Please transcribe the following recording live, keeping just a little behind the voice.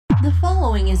The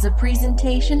following is a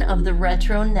presentation of the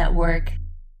Retro Network.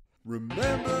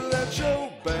 Remember that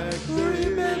show back then?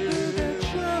 Remember that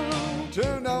show?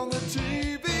 Turn on the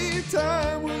TV,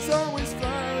 time was always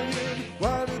flying.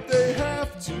 Why did they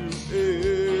have to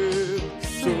end?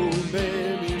 So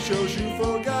many shows you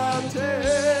forgotten.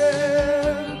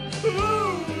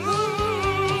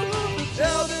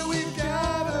 Now that we've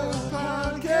got a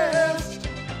podcast,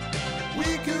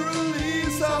 we can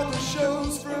release all the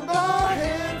shows from our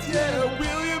hands. Yeah,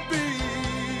 will you be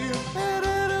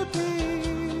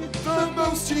the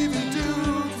most TV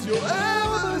dudes you'll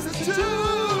ever listen to?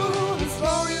 As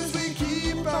long as we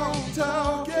keep on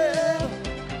talking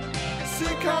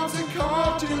sitcoms and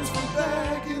cartoons from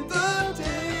back in the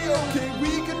day. Okay,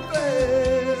 we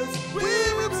confess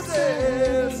we're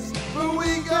obsessed, but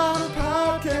we got a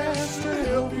podcast to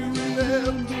help you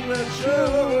remember that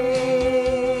show.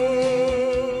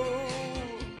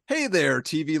 Hey there,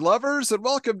 TV lovers, and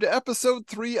welcome to episode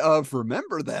 3 of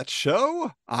Remember That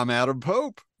Show. I'm Adam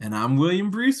Pope. And I'm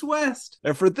William Bruce West.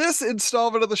 And for this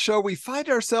installment of the show, we find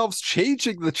ourselves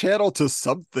changing the channel to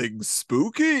something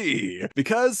spooky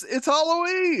because it's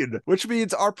Halloween, which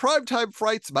means our primetime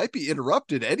frights might be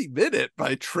interrupted any minute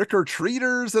by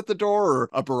trick-or-treaters at the door or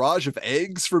a barrage of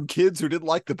eggs from kids who didn't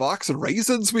like the box of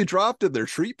raisins we dropped in their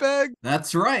treat bag.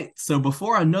 That's right. So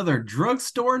before another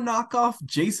drugstore knockoff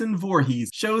Jason Voorhees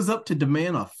shows up to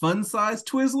demand a fun-sized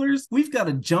Twizzlers, we've got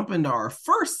to jump into our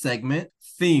first segment,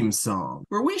 Theme Song,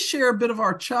 where we share a bit of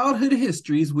our childhood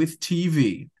histories with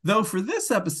TV. Though for this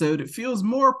episode, it feels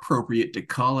more appropriate to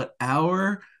call it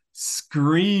our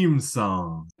Scream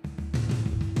Song.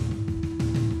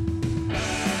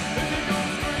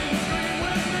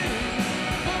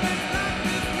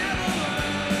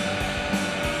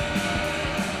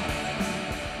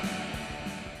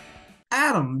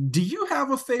 Adam, do you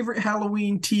have a favorite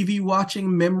Halloween TV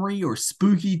watching memory or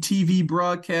spooky TV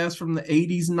broadcast from the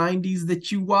 80s, 90s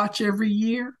that you watch every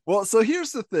year? Well, so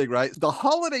here's the thing, right? The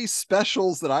holiday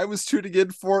specials that I was tuning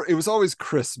in for, it was always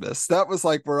Christmas. That was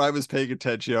like where I was paying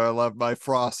attention. I loved my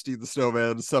Frosty the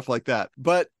Snowman and stuff like that.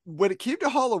 But when it came to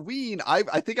Halloween, I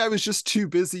think I was just too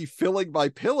busy filling my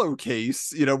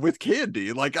pillowcase, with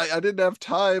candy. Like I didn't have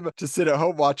time to sit at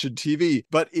home watching TV.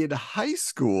 But in high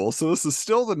school, so this is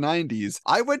still the 90s,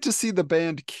 I went to see the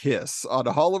band Kiss on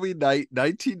a Halloween night,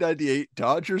 1998,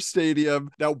 Dodger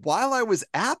Stadium. Now, while I was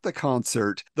at the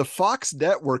concert, the Fox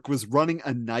network was running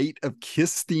a night of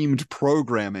Kiss-themed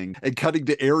programming and cutting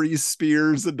to Aries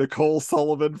Spears and Nicole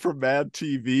Sullivan from Mad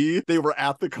TV. They were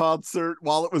at the concert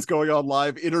while it was going on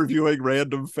live, interviewing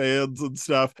random fans and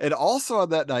stuff. And also on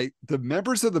that night, the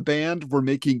members of the band were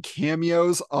making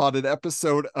cameos on an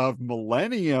episode of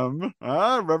Millennium.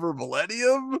 Remember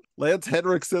Millennium? Lance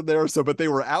Henriksen there. But they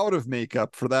were out of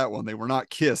makeup for that one. They were not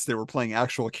Kiss. They were playing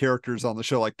actual characters on the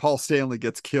show. Like Paul Stanley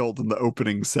gets killed in the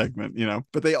opening segment,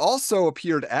 But they also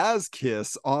appeared as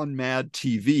Kiss on Mad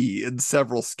TV in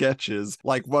several sketches.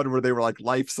 Like one where they were like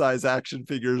life-size action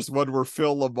figures. One where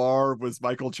Phil LaMarr was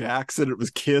Michael Jackson. It was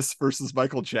Kiss versus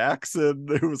Michael Jackson.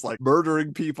 It was like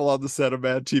murdering people on the set of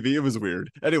Mad TV. It was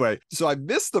weird. Anyway, so I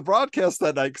missed the broadcast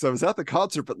that night because I was at the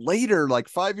concert. But later, like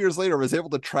 5 years later, I was able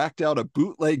to track down a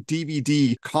bootleg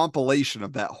DVD compilation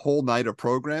of that whole night of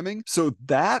programming. So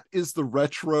that is the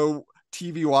retro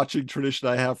TV watching tradition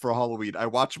I have for Halloween. I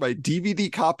watch my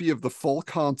DVD copy of the full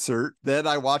concert, then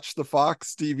I watch the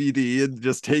Fox DVD and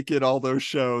just take in all those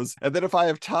shows. And then if I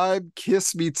have time,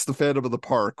 Kiss meets the Phantom of the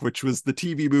Park, which was the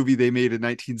TV movie they made in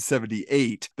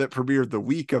 1978 that premiered the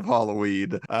week of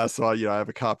Halloween. So I have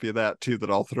a copy of that too that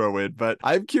I'll throw in. But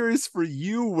I'm curious for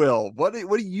you, Will, what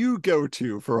do you go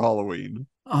to for Halloween?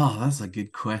 Oh, that's a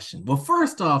good question. Well,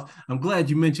 first off, I'm glad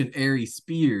you mentioned Aries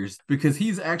Spears because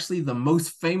he's actually the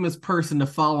most famous person to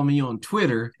follow me on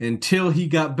Twitter until he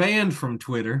got banned from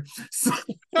Twitter. So,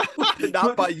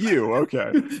 Not by you,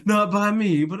 okay. Not by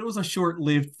me, but it was a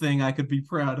short-lived thing I could be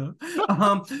proud of.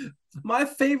 My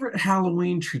favorite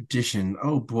Halloween tradition,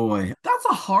 oh boy, that's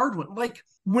a hard one. Like,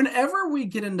 whenever we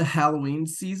get into Halloween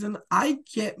season, I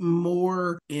get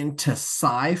more into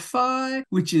sci-fi,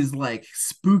 which is like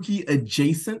spooky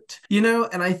adjacent,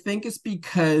 and I think it's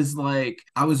because like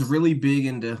I was really big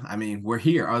into, we're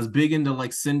here. I was big into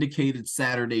like syndicated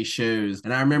Saturday shows.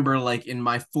 And I remember like in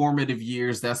my formative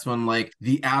years, that's when like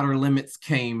The Outer Limits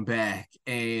came back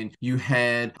and you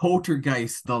had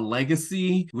Poltergeist, The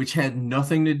Legacy, which had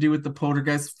nothing to do with with the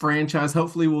Poltergeist franchise.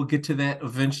 Hopefully we'll get to that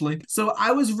eventually. So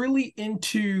I was really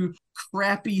into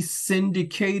crappy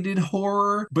syndicated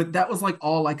horror, but that was like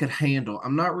all I could handle.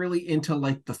 I'm not really into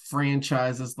like the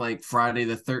franchises like Friday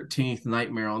the 13th,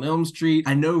 Nightmare on Elm Street.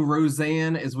 I know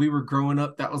Roseanne, as we were growing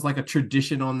up, that was like a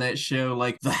tradition on that show,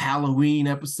 like the Halloween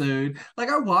episode. Like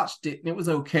I watched it and it was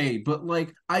okay, but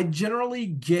like I generally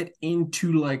get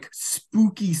into like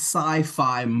spooky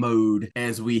sci-fi mode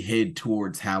as we head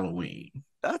towards Halloween.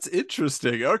 That's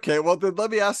interesting. Okay, well then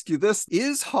let me ask you this.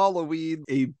 Is Halloween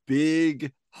a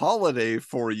big holiday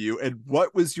for you? And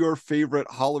what was your favorite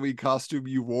Halloween costume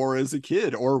you wore as a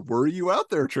kid? Or were you out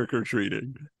there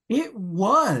trick-or-treating? It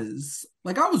was.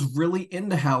 Like, I was really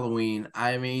into Halloween.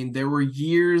 I mean, there were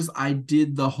years I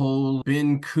did the whole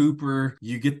Ben Cooper,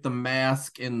 you get the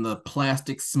mask and the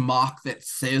plastic smock that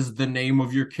says the name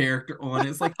of your character on it.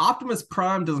 It's like Optimus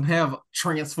Prime doesn't have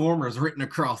Transformers written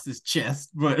across his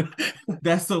chest, but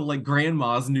that's so like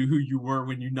grandmas knew who you were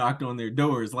when you knocked on their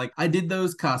doors. Like, I did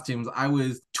those costumes. I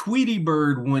was Tweety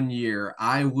Bird one year.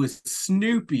 I was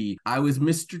Snoopy. I was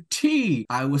Mr. T.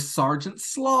 I was Sergeant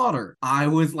Slaughter.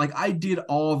 I did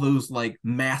all those like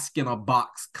mask in a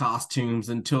box costumes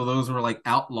until those were like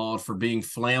outlawed for being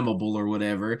flammable or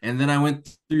whatever. And then I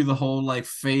went through the whole like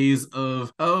phase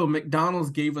of, oh,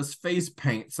 McDonald's gave us face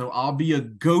paint, so I'll be a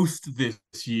ghost this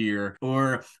year.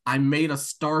 Or I made a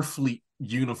Starfleet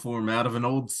uniform out of an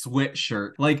old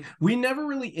sweatshirt. Like, we never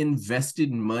really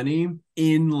invested money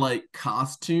in like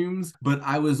costumes, but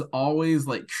I was always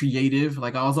like creative.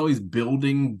 Like, I was always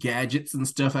building gadgets and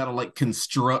stuff out of like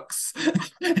constructs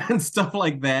and stuff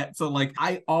like that. So like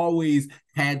I always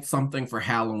had something for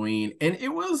Halloween, and it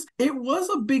was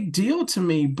a big deal to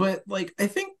me. But like I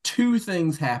think two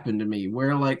things happened to me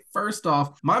where, like, first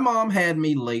off, my mom had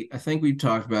me late. I think we've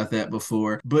talked about that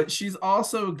before, but she's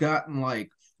also gotten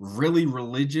like really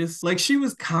religious. Like, she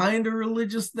was kind of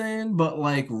religious then, but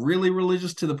like really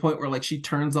religious to the point where like she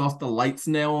turns off the lights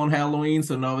now on Halloween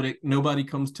so nobody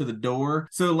comes to the door.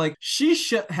 So like she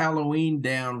shut Halloween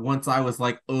down once I was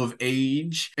like of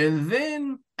age. And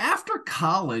then after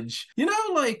college,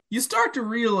 like you start to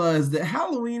realize that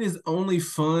Halloween is only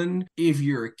fun if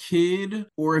you're a kid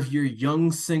or if you're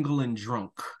young, single, and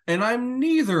drunk. And I'm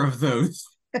neither of those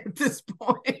at this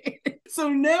point. So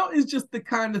now it's just the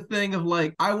kind of thing of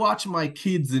like, I watch my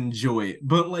kids enjoy it,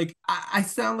 but like, I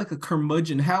sound like a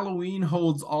curmudgeon. Halloween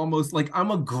holds almost like I'm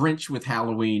a Grinch with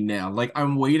Halloween now. Like,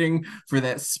 I'm waiting for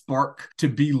that spark to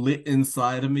be lit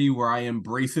inside of me where I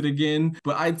embrace it again.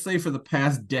 But I'd say for the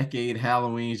past decade,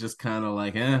 Halloween is just kind of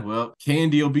like, well,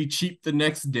 candy will be cheap the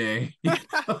next day.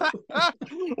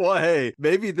 Well, hey,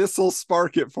 maybe this will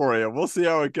spark it for you. We'll see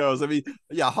how it goes. I mean,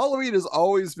 yeah, Halloween has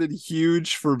always been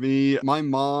huge for me. My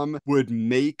mom would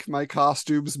make my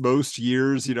costumes most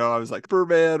years. I was like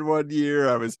Superman one year,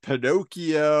 I was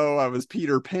Pinocchio, I was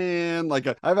Peter Pan. Like,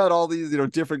 I've had all these,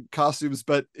 different costumes,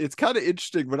 but it's kind of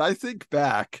interesting when I think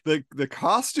back, the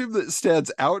costume that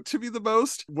stands out to me the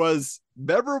most was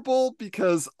memorable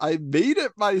because I made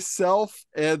it myself,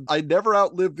 and I never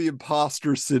outlived the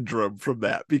imposter syndrome from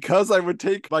that because I would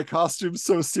take my costume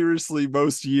so seriously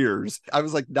most years. I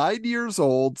was like 9 years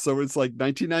old, so it's like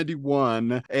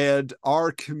 1991, and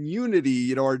our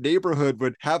community, our neighborhood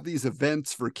would have these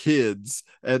events for kids,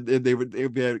 and they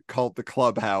would be called the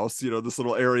clubhouse, this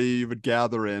little area you would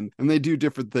gather in, and they do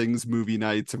different things, movie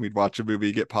nights, and we'd watch a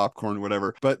movie, get popcorn,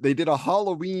 whatever. But they did a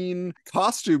Halloween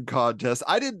costume contest.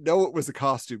 I didn't know it was a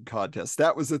costume contest.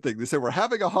 That was the thing. They said, we're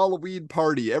having a Halloween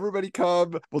party. Everybody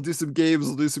come. We'll do some games.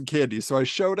 We'll do some candy. So I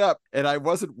showed up, and I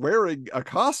wasn't wearing a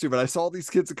costume, and I saw these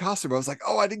kids in costume. I was like,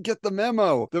 oh, I didn't get the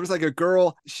memo. There was like a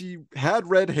girl. She had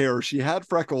red hair. She had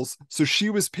freckles. So she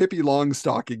was Pippi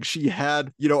Longstocking. She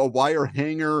had, a wire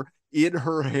hanger in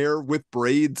her hair with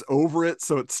braids over it,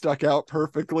 so it stuck out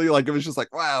perfectly. Like, it was just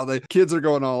like, wow, the kids are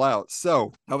going all out.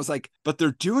 So I was like, but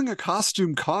they're doing a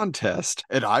costume contest,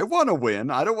 and I want to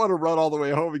win. I don't want to run all the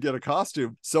way home and get a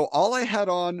costume. So all I had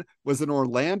on was an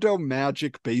Orlando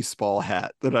Magic baseball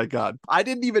hat that I got. I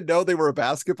didn't even know they were a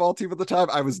basketball team at the time.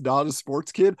 I was not a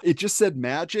sports kid. It just said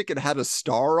Magic and had a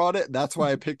star on it. And that's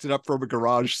why I picked it up from a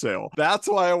garage sale. That's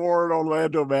why I wore an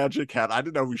Orlando Magic hat. I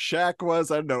didn't know who Shaq was.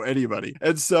 I didn't know anybody.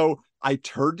 And so I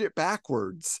turned it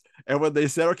backwards. And when they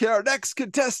said, okay, our next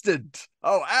contestant,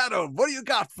 oh, Adam, what do you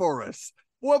got for us?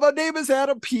 well, my name is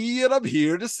Adam P, and I'm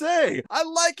here to say I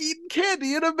like eating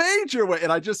candy in a major way.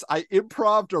 And I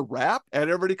improv'd a rap, and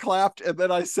everybody clapped, and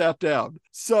then I sat down.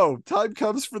 So time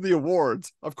comes for the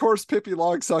awards. Of course, Pippi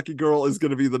Longstocking Girl is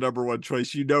going to be the number one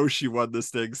choice. You know she won this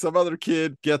thing. Some other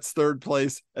kid gets third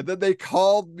place, and then they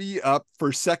called me up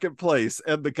for second place.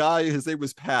 And the guy, his name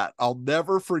was Pat. I'll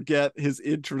never forget his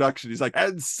introduction. He's like,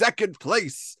 and second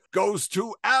place goes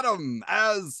to Adam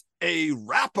as a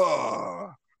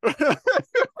rapper.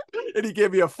 And he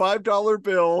gave me a $5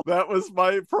 bill. That was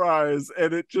my prize.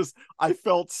 And I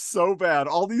felt so bad.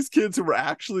 All these kids who were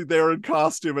actually there in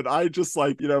costume, and I just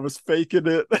was faking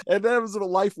it. And that was a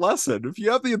life lesson. If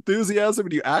you have the enthusiasm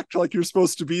and you act like you're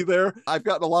supposed to be there, I've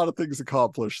gotten a lot of things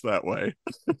accomplished that way.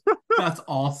 That's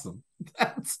awesome.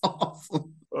 That's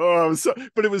awesome. Oh,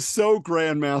 but it was so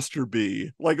Grandmaster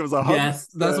B. Like it was 100%. Yes,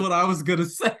 that's what I was gonna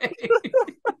say.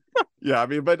 Yeah, I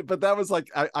mean, but that was like,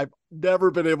 I've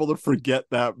never been able to forget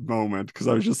that moment because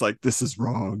I was just like, this is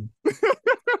wrong.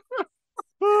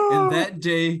 And that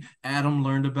day, Adam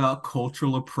learned about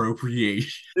cultural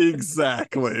appropriation.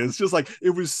 Exactly. It's just like,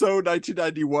 it was so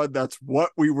 1991. That's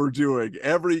what we were doing.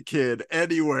 Every kid,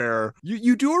 anywhere.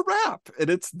 You do a rap, and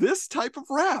it's this type of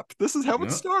rap. This is how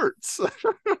it starts.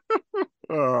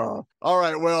 All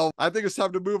right, well, I think it's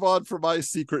time to move on from my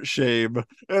secret shame.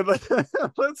 And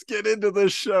let's get into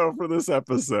this show for this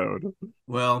episode.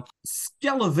 Well,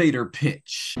 Skelevator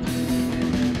pitch.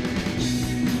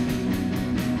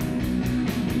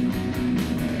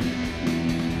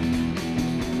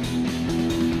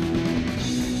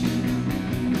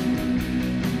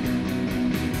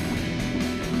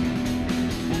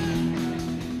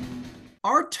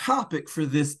 Our topic for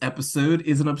this episode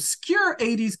is an obscure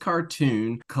 80s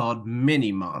cartoon called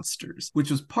Mini Monsters, which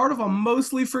was part of a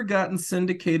mostly forgotten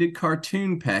syndicated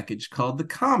cartoon package called the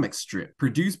Comic Strip,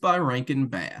 produced by Rankin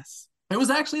Bass. It was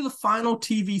actually the final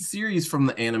TV series from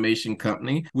the animation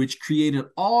company, which created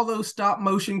all those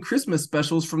stop-motion Christmas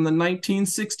specials from the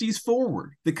 1960s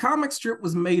forward. The comic strip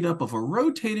was made up of a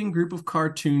rotating group of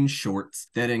cartoon shorts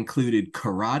that included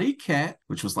Karate Cat,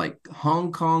 which was like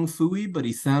Hong Kong Phooey, but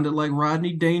he sounded like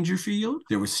Rodney Dangerfield.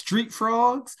 There was Street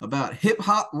Frogs, about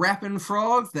hip-hop rapping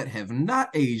frogs that have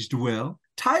not aged well.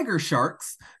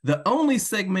 TigerSharks, the only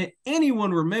segment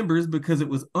anyone remembers because it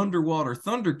was Underwater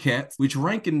Thundercats, which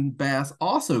Rankin Bass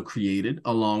also created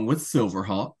along with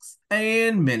Silverhawks,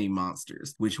 and Mini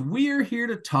Monsters, which we're here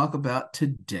to talk about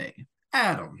today.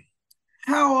 Adam,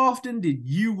 how often did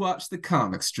you watch the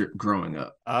comic strip growing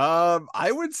up?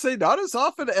 I would say not as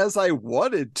often as I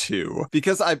wanted to,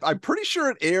 because I'm pretty sure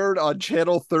it aired on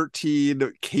Channel 13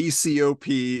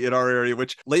 KCOP in our area,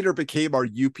 which later became our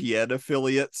UPN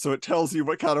affiliate. So it tells you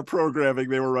what kind of programming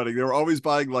they were running. They were always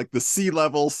buying like the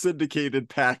C-level syndicated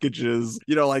packages.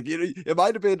 It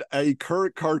might have been a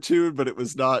current cartoon, but it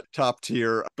was not top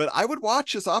tier. But I would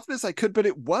watch as often as I could, but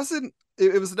it wasn't.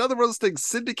 It was another one of those things,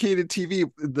 syndicated TV,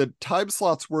 the time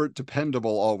slots weren't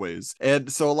dependable always.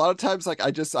 And so a lot of times,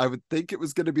 I would think it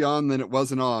was going to be on, then it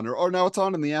wasn't on, or now it's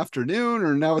on in the afternoon,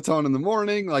 or now it's on in the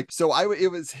morning.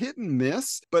 It was hit and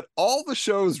miss, but all the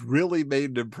shows really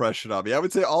made an impression on me. I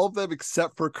would say all of them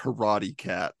except for Karate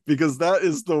Cat, because that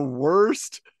is the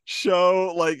worst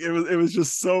show. It was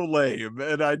just so lame,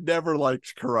 and I never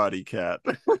liked Karate Cat.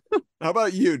 How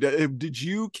about you? Did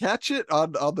you catch it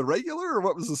on the regular, or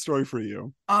what was the story for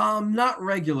you? Not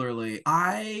regularly.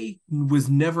 I was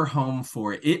never home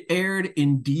for it. It aired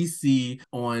in DC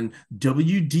on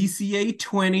WDCA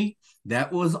 20.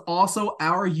 That was also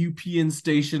our UPN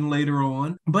station later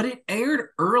on, but it aired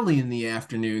early in the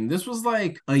afternoon. This was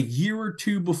like a year or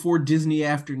two before Disney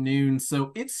Afternoon,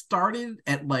 so it started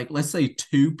at let's say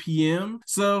 2 p.m.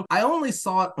 So I only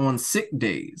saw it on sick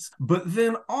days. But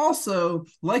then also,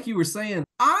 like you were saying,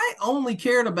 I only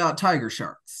cared about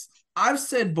TigerSharks. I've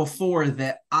said before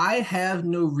that I have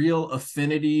no real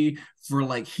affinity for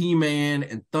He-Man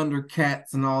and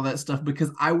Thundercats and all that stuff because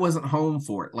I wasn't home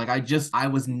for it. I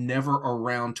was never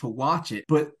around to watch it.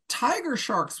 But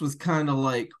TigerSharks was kind of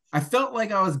I felt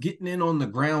like I was getting in on the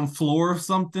ground floor of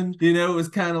something. It was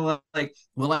kind of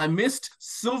well, I missed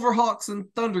Silverhawks and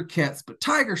Thundercats, but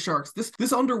TigerSharks,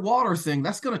 this underwater thing,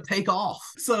 that's going to take off.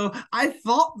 So I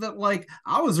thought that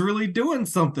I was really doing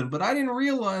something, but I didn't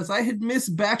realize I had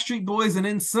missed Backstreet Boys and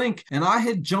NSYNC, and I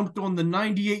had jumped on the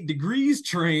 98 Degrees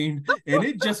train, and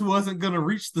it just wasn't going to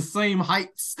reach the same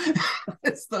heights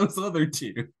as those other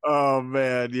two. Oh,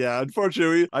 man. Yeah.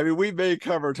 Unfortunately, we may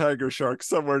cover TigerSharks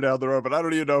somewhere down the road, but I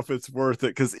don't even know if it's worth it,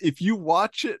 because if you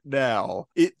watch it now,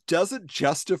 it doesn't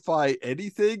justify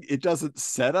anything. It doesn't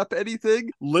set up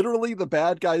anything. Literally, the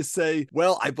bad guys say,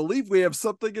 well, I believe we have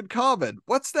something in common.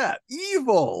 What's that?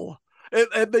 Evil.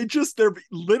 And they're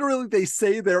literally, they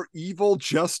say they're evil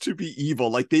just to be evil.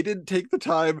 Like, they didn't take the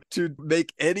time to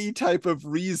make any type of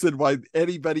reason why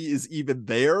anybody is even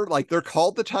there. Like, they're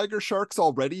called the TigerSharks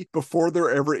already before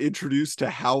they're ever introduced to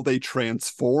how they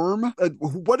transform.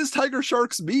 What does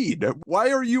TigerSharks mean?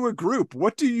 Why are you a group?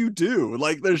 What do you do?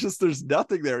 Like, there's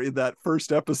nothing there in that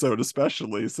first episode,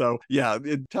 especially. So yeah,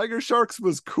 TigerSharks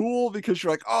was cool because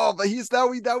you're like, oh, but he's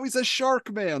a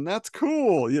shark man. That's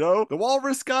cool. The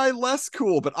walrus guy, less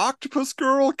cool, but octopus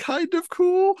girl, kind of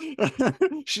cool.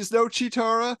 She's no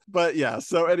Chitara, but yeah.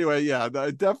 So anyway, yeah,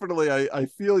 definitely I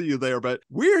feel you there, but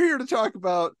we're here to talk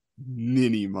about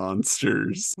mini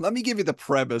monsters. Let me give you the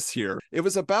premise here. It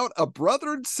was about a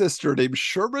brother and sister named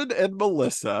Sherman and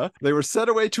Melissa. They were sent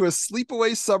away to a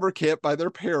sleepaway summer camp by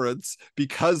their parents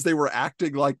because they were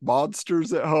acting like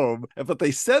monsters at home. But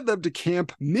they sent them to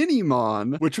Camp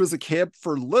Minimon, which was a camp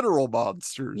for literal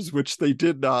monsters, which they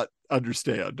did not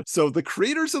understand. So the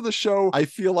creators of the show, I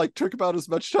feel like, took about as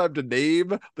much time to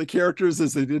name the characters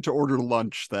as they did to order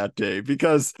lunch that day,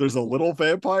 because there's a little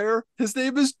vampire, his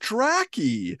name is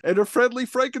Dracky, and a friendly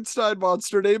Frankenstein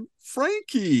monster named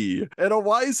Frankie, and a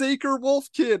wiseacre wolf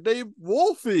kid named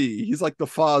Wolfie. He's like the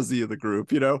Fozzie of the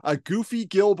group, a goofy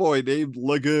gillboy named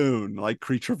Lagoon, like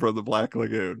Creature from the Black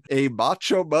Lagoon, a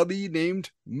macho mummy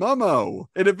named Momo,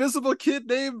 an invisible kid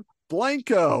named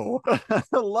Blanco,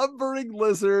 a lumbering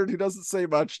lizard who doesn't say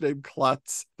much named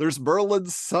Klutz. There's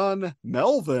Merlin's son,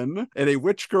 Melvin, and a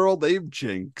witch girl named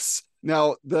Jinx.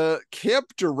 Now, the camp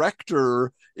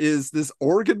director is this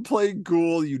organ-playing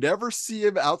ghoul. You never see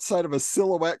him outside of a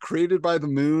silhouette created by the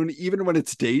moon, even when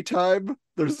it's daytime.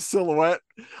 There's a silhouette.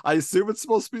 I assume it's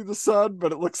supposed to be the sun,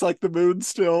 but it looks like the moon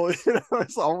still.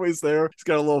 It's always there. He's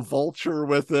got a little vulture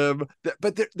with him.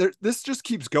 But this just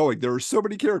keeps going. There are so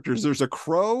many characters. There's a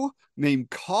crow named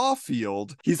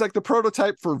Caulfield. He's like the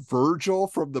prototype for Virgil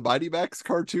from the Mighty Max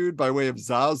cartoon by way of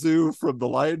Zazu from The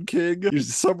Lion King.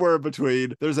 He's somewhere in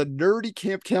between. There's a nerdy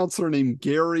camp counselor named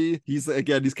Gary. He's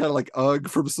kind of like Ugg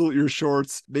from Salute Your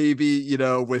Shorts, maybe,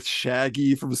 with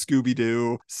Shaggy from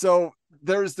Scooby-Doo. So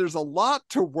there's a lot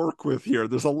to work with here.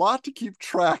 There's a lot to keep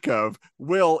track of.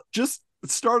 Will, just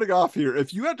starting off here,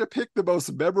 if you had to pick the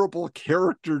most memorable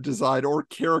character design or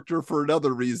character for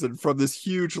another reason from this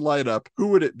huge lineup, who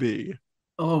would it be?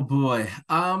 Oh boy.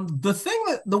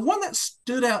 The one that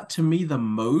stood out to me the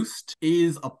most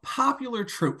is a popular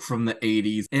trope from the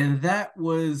 80s, and that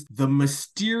was the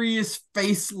mysterious,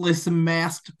 faceless,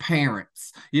 masked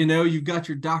parents. You've got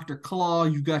your Dr. Claw,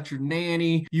 you've got your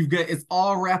nanny, it's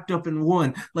all wrapped up in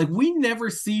one. Like, we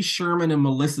never see Sherman and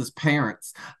Melissa's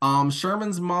parents.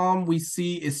 Sherman's mom, we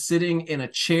see, is sitting in a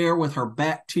chair with her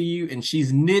back to you, and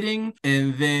she's knitting,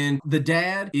 and then the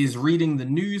dad is reading the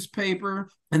newspaper.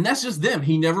 And that's just them.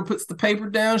 He never puts the paper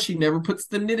down. She never puts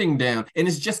the knitting down. And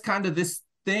it's just kind of this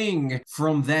thing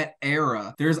from that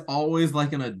era. There's always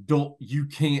like an adult you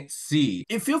can't see.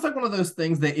 It feels like one of those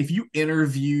things that if you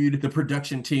interviewed the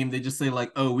production team, they just say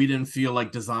like, oh, we didn't feel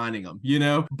like designing them,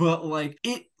 But like,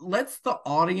 it lets the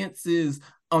audience's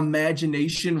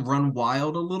imagination run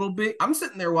wild a little bit. I'm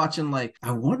sitting there watching like,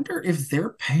 I wonder if their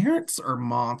parents are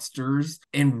monsters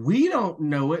and we don't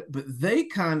know it, but they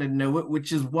kind of know it,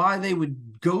 which is why they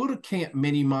would go to Camp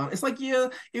Minimon. It's like, yeah,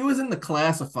 it was in the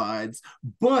classifieds,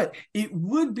 but it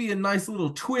would be a nice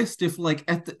little twist if like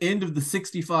at the end of the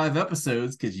 65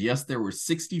 episodes, because yes, there were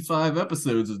 65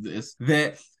 episodes of this,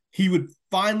 that he would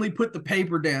finally put the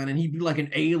paper down and he'd be like an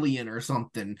alien or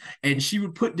something. And she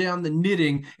would put down the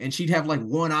knitting and she'd have like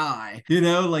one eye,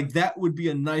 like that would be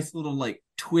a nice little like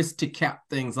twist to cap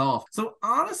things off. So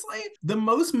honestly, the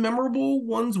most memorable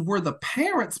ones were the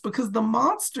parents, because the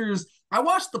monsters, I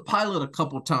watched the pilot a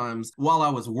couple times while I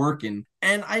was working,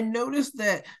 and I noticed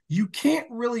that you can't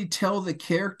really tell the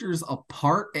characters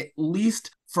apart, at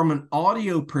least from an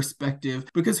audio perspective,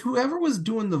 because whoever was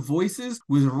doing the voices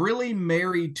was really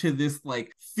married to this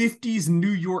like 50s New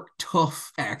York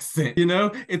tough accent.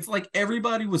 It's like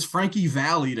everybody was Frankie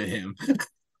Valli to him.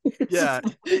 Yeah.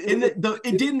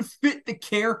 It didn't fit the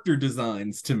character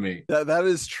designs to me. That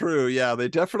is true. Yeah, they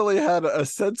definitely had a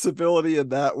sensibility in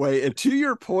that way. And to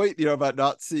your point, about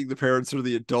not seeing the parents or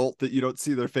the adult, that you don't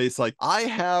see their face, like I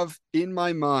have in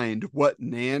my mind what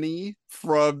Nanny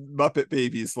from Muppet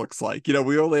Babies looks like.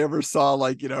 We only ever saw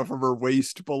like, from her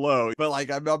waist below. But like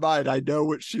in my mind, I know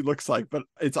what she looks like, but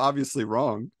it's obviously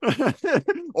wrong.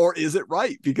 Or is it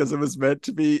right? Because it was meant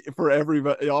to be for every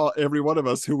one of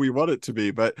us who we want it to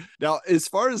be. But now, as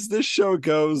far as this show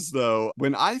goes, though,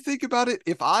 when I think about it,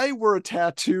 if I were a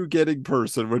tattoo getting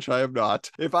person, which I am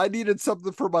not, if I needed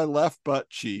something for my left butt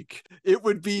cheek, it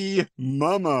would be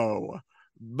Momo.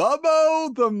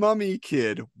 Bubbo the Mummy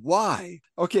Kid. Why?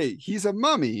 okay, he's a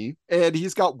mummy and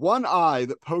he's got one eye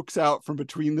that pokes out from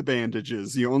between the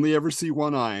bandages. You only ever see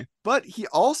one eye. But he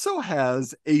also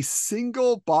has a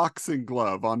single boxing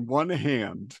glove on one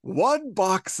hand, one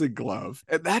boxing glove.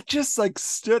 And that just like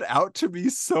stood out to me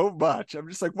so much. I'm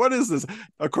just like, what is this?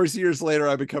 Of course, years later,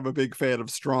 I become a big fan of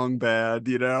Strong Bad,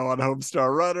 on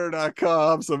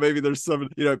homestarrunner.com. So maybe there's some,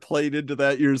 I played into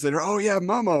that years later. Oh yeah,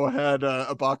 Momo had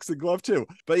a boxing glove too.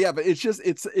 But yeah, but it's just,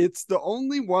 it's the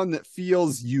only one that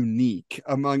feels unique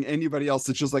among anybody else.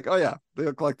 It's just like, oh yeah, they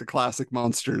look like the classic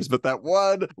monsters, but that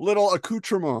one little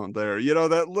accoutrement there,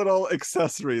 that little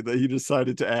accessory that he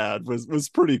decided to add was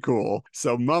pretty cool.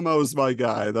 So Momo's my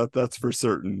guy, that's for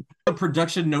certain. The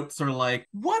production notes are like,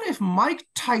 what if Mike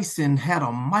Tyson had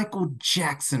a Michael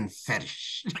Jackson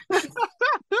fetish?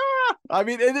 I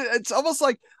mean, it's almost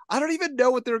like, I don't even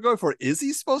know what they're going for. Is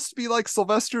he supposed to be like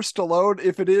Sylvester Stallone?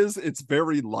 If it is, it's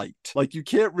very light. Like you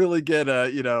can't really get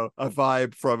a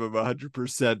vibe from him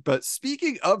 100%. But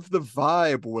speaking of the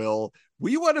vibe, Will,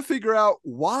 we want to figure out,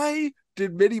 why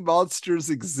did Mini Monsters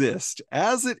exist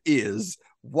as it is?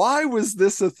 Why was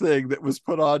this a thing that was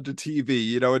put onto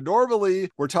TV? And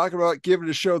normally we're talking about giving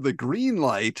a show the green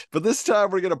light, but this time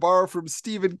we're going to borrow from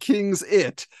Stephen King's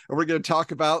It, and we're going to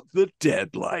talk about the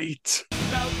dead light.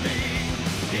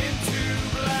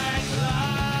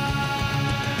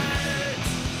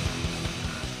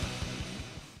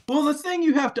 Well, the thing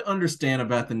you have to understand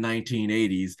about the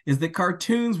 1980s is that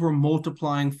cartoons were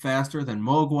multiplying faster than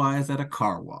mogwais at a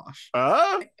car wash.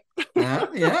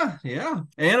 Yeah.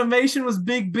 Animation was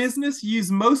big business,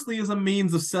 used mostly as a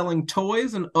means of selling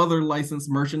toys and other licensed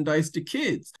merchandise to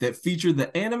kids that featured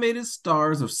the animated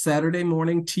stars of Saturday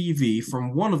morning TV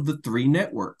from one of the 3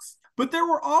 networks. But there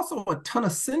were also a ton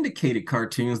of syndicated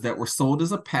cartoons that were sold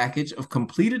as a package of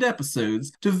completed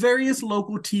episodes to various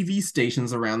local TV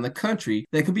stations around the country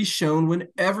that could be shown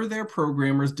whenever their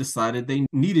programmers decided they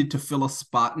needed to fill a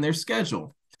spot in their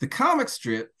schedule. The comic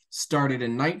strip started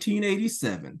in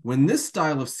 1987, when this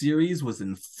style of series was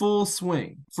in full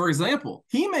swing. For example,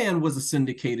 He-Man was a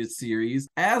syndicated series,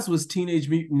 as was Teenage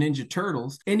Mutant Ninja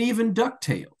Turtles, and even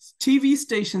DuckTales. TV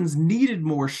stations needed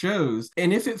more shows,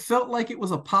 and if it felt like it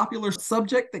was a popular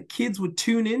subject that kids would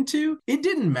tune into, it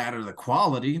didn't matter the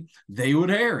quality, they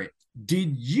would air it.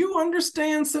 Did you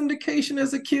understand syndication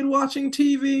as a kid watching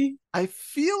TV? I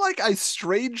feel like I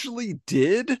strangely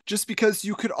did, just because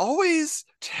you could always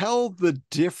tell the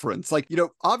difference. Like,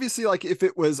 obviously, like if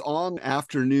it was on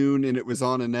afternoon and it was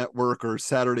on a network or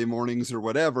Saturday mornings or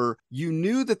whatever, you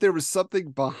knew that there was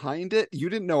something behind it. You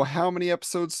didn't know how many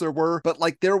episodes there were, but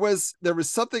like there was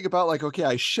something about like, okay,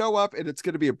 I show up and it's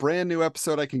going to be a brand new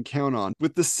episode I can count on.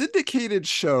 With the syndicated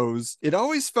shows, it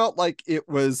always felt like it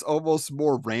was almost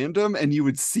more random and you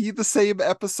would see the same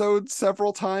episode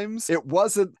several times. It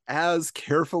wasn't as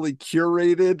carefully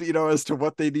curated, as to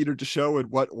what they needed to show in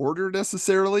what order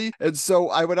necessarily. And so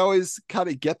I would always kind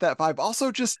of get that vibe.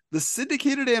 Also, just the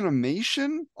syndicated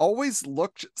animation always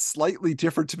looked slightly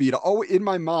different to me. In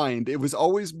my mind, it was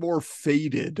always more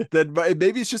faded than,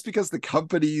 maybe it's just because the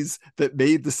companies that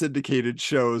made the syndicated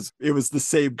shows, it was the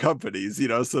same companies,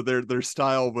 so their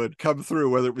style would come through,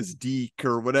 whether it was Deke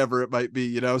or whatever it might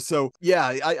be, So yeah,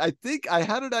 I think I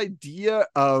had an idea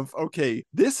of, okay,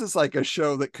 this is like a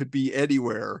show that could be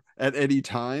anywhere at any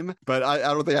time, but I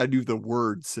don't think I knew the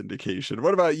word syndication.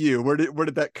 What about you? Where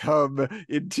did that come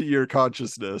into your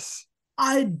consciousness?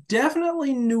 I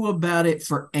definitely knew about it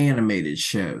for animated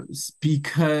shows,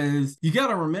 because you got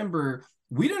to remember,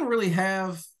 we didn't really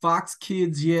have Fox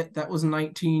Kids yet. That was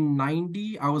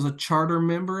 1990. I was a charter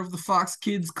member of the Fox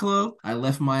Kids Club. I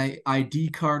left my ID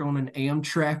card on an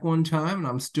Amtrak one time, and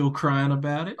I'm still crying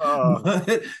about it.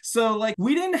 But, so, like,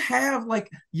 we didn't have,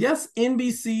 like, yes,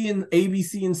 NBC and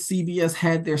ABC and CBS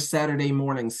had their Saturday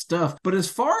morning stuff, but as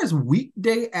far as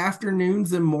weekday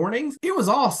afternoons and mornings, it was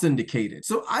all syndicated.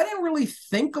 So I didn't really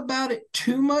think about it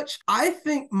too much. I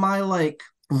think my,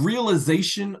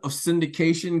 realization of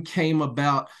syndication came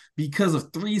about because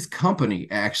of Three's Company,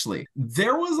 actually.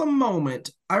 There was a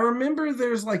moment, I remember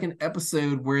there's like an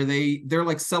episode where they're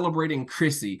like celebrating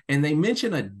Chrissy and they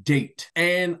mention a date.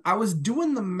 And I was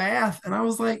doing the math and I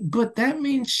was like, but that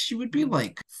means she would be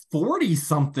like 40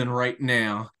 something right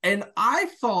now. And I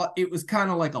thought it was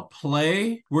kind of like a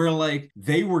play where like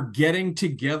they were getting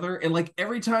together, and like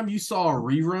every time you saw a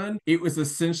rerun, it was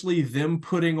essentially them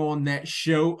putting on that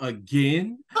show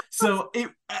again. So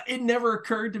it never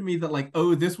occurred to me that like,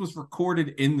 oh, this was recorded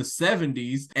in the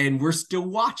 70s and we're still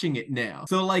watching it now.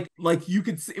 So like you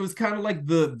could see, it was kind of like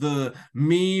the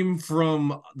meme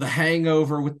from The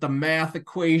Hangover with the math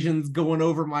equations going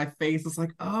over my face. It's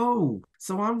like, oh,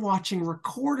 so I'm watching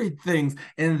recorded things.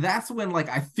 And that's when like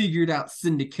I figured out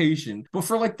syndication. But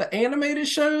for like the animated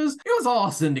shows, it was all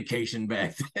syndication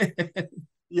back then.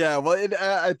 Yeah, well,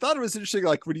 I thought it was interesting,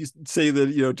 like when you say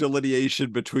the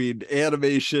delineation between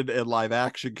animation and live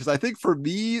action, because I think for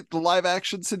me the live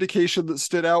action syndication that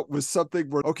stood out was something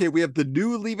where, okay, we have the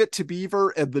new Leave It to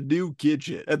Beaver and the new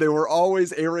Gidget, and they were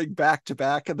always airing back to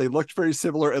back, and they looked very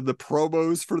similar, and the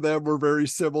promos for them were very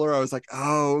similar. I was like,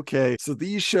 oh, okay, so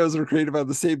these shows are created by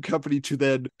the same company to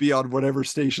then be on whatever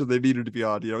station they needed to be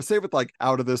on. Same with like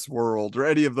Out of This World or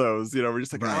any of those. We're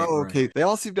just like, Right, oh, okay, right. they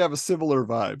all seem to have a similar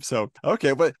vibe. So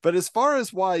okay. But as far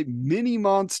as why Mini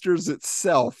Monsters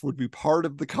itself would be part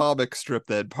of the comic strip,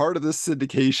 then part of this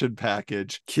syndication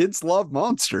package, kids love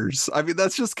monsters. I mean,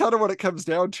 that's just kind of what it comes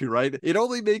down to, right? It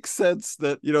only makes sense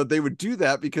that, they would do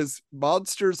that because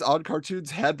monsters on cartoons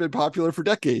had been popular for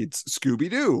decades.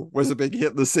 Scooby-Doo was a big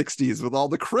hit in the 60s with all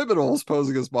the criminals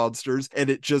posing as monsters, and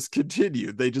it just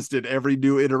continued. They just did every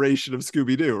new iteration of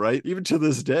Scooby-Doo, right? Even to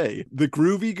this day. The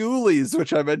Groovy Ghoulies,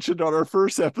 which I mentioned on our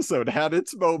first episode, had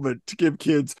its moment to give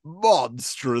kids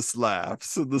monstrous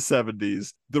laughs in the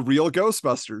 70s. The Real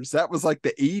Ghostbusters, that was like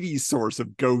the 80s source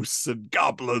of ghosts and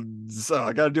goblins. Oh,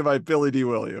 I gotta do my Billy D.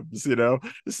 Williams,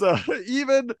 So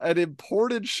even an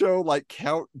imported show like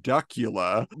Count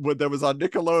Duckula, that was on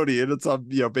Nickelodeon, it's on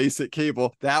basic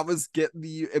cable, that was getting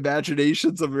the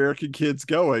imaginations of American kids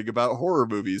going about horror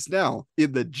movies. Now,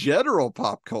 in the general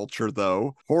pop culture,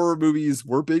 though, horror movies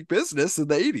were big business in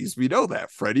the 80s. We know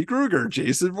that. Freddy Krueger,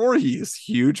 Jason Voorhees,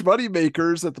 huge money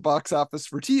makers at the box office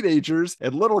for teenagers,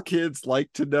 and little kids like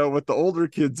to know what the older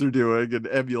kids are doing and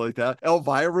emulate that.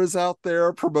 Elvira's out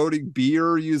there promoting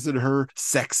beer using her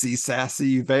sexy,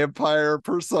 sassy vampire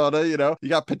persona. You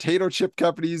got potato chip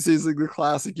companies using the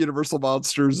classic Universal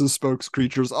monsters as spokes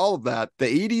creatures, all of that. The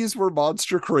 80s were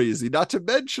monster crazy, not to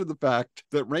mention the fact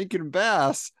that Rankin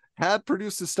Bass had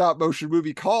produced a stop motion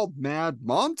movie called Mad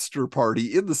Monster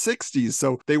Party in the 60s.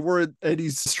 So they weren't any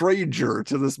stranger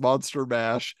to this Monster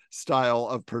Mash style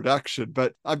of production.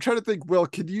 But I'm trying to think, Will,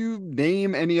 can you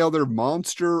name any other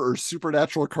monster or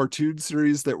supernatural cartoon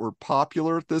series that were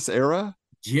popular at this era?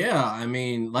 Yeah, I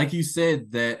mean, like you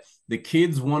said, that the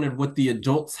kids wanted what the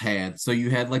adults had. So you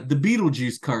had like the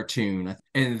Beetlejuice cartoon.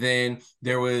 And then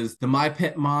there was the My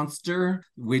Pet Monster,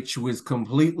 which was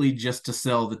completely just to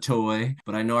sell the toy.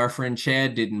 But I know our friend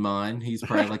Chad didn't mind. He's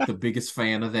probably like the biggest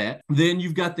fan of that. Then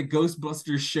you've got the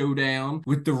Ghostbusters showdown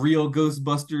with the real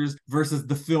Ghostbusters versus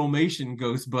the Filmation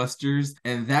Ghostbusters.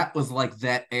 And that was like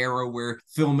that era where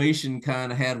Filmation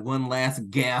kind of had one last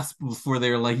gasp before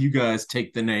they're like, you guys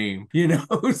take the name,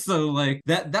 So like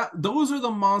those are the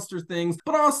monster things.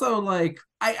 But also like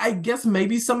I guess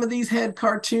maybe some of these had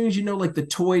cartoons, like the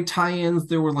toy tie-ins.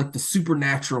 There were like the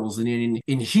Supernaturals and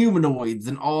in Humanoids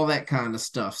and all that kind of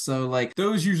stuff. So like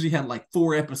those usually had like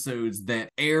 4 episodes that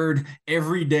aired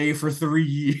every day for 3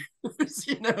 years.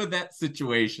 That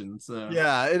situation. So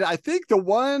yeah, and I think the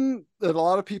one that a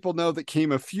lot of people know that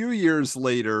came a few years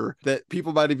later that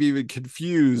people might have even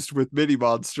confused with Mini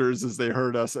Monsters as they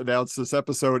heard us announce this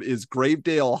episode is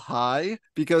Gravedale High,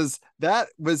 because that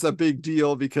was a big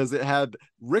deal because it had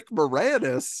Rick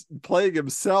Moranis playing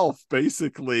himself,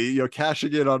 basically,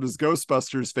 cashing in on his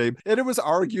Ghostbusters fame. And it was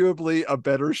arguably a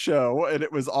better show, and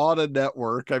it was on a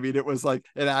network. I mean, it was like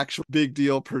an actual big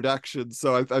deal production.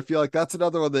 So I feel like that's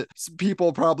another one that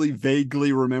people probably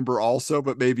vaguely remember also,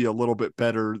 but maybe a little bit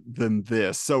better than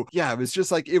this. So yeah, it was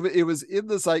just like, it was in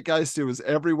the zeitgeist. It was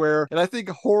everywhere. And I think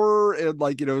horror and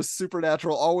like,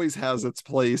 supernatural always has its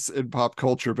place in pop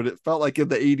culture, but it felt like in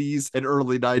the 80s and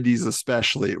early 90s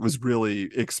especially, it was really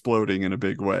exploding in a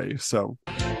big way. So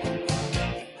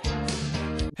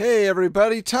hey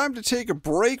everybody, time to take a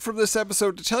break from this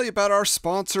episode to tell you about our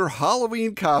sponsor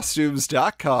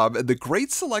HalloweenCostumes.com and the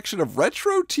great selection of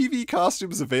retro TV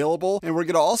costumes available. And we're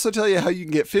going to also tell you how you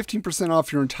can get 15%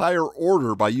 off your entire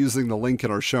order by using the link in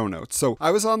our show notes. So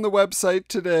I was on the website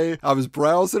today, I was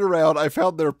browsing around, I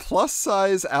found their plus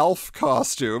size Alf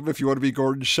costume if you want to be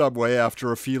Gordon Shumway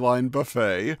after a feline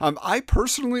buffet. I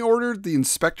personally ordered the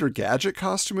Inspector Gadget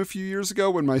costume a few years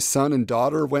ago when my son and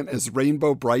daughter went as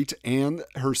Rainbow Bright and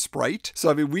her her sprite.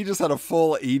 So, I mean, we just had a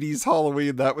full 80s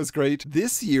Halloween. That was great.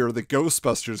 This year, the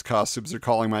Ghostbusters costumes are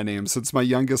calling my name since my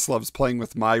youngest loves playing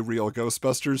with my real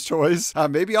Ghostbusters toys.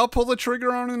 Maybe I'll pull the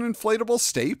trigger on an inflatable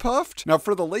Stay Puft. Now,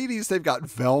 for the ladies, they've got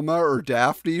Velma or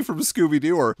Daphne from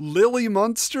Scooby-Doo or Lily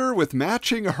Munster with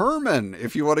matching Herman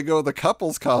if you want to go the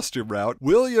couples costume route.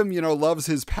 William, loves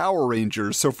his Power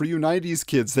Rangers. So for you 90s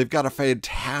kids, they've got a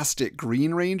fantastic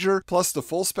Green Ranger, plus the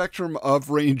full spectrum of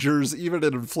Rangers, even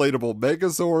an inflatable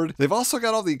Megazord. They've also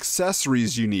got all the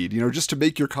accessories you need, just to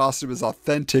make your costume as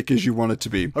authentic as you want it to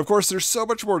be. Of course, there's so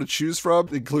much more to choose from,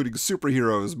 including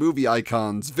superheroes, movie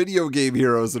icons, video game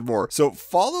heroes, and more. So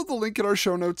follow the link in our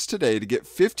show notes today to get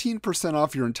 15%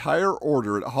 off your entire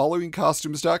order at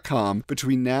HalloweenCostumes.com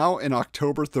between now and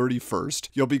October 31st.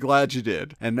 You'll be glad you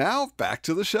did. And now, back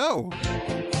to the show.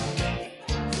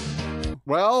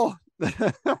 Well,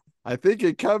 I think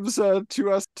it comes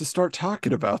to us to start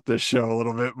talking about this show a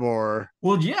little bit more.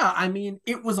 Well, yeah, I mean,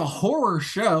 it was a horror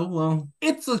show. Well,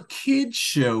 it's a kid's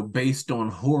show based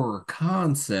on horror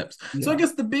concepts. Yeah. So I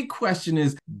guess the big question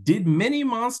is, did Mini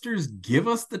Monsters give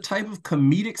us the type of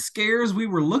comedic scares we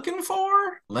were looking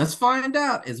for? Let's find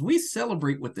out as we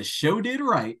celebrate what the show did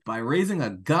right by raising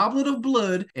a goblet of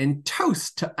blood and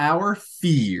toast to our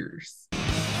fears.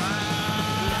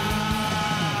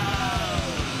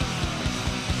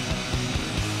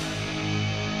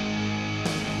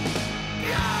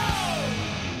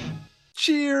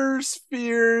 Cheers,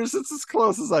 fears. It's as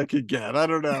close as I could get. I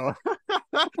don't know.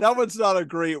 That one's not a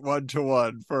great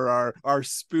one-to-one for our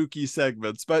spooky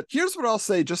segments. But here's what I'll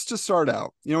say just to start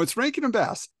out. It's Rankin and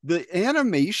Bass. The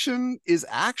animation is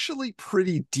actually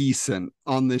pretty decent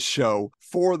on this show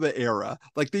for the era.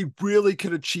 Like, they really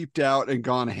could have cheaped out and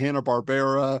gone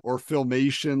Hanna-Barbera or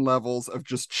Filmation levels of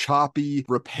just choppy,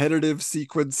 repetitive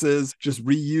sequences, just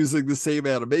reusing the same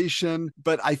animation.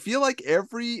 But I feel like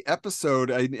every episode,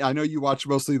 I know you watch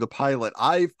mostly the pilot,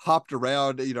 I've hopped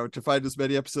around, to find as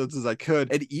many episodes as I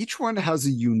could, and each one has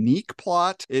a unique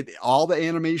plot. All the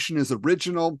animation is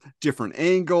original, different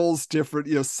angles, different,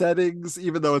 settings,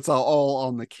 even though it's all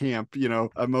on the camp,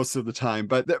 most of the time.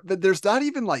 But there's not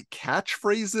even like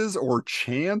catchphrases or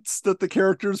chants that the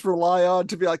characters rely on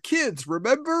to be like, kids,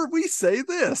 remember we say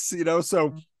this,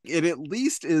 so it at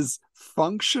least is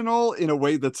functional in a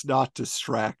way that's not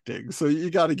distracting. So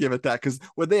you got to give it that, because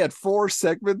when they had 4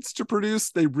 segments to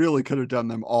produce, they really could have done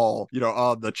them all,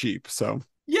 on the cheap. So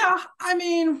yeah, I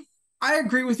mean, I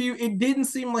agree with you. It didn't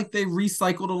seem like they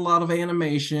recycled a lot of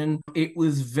animation. It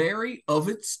was very of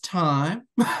its time,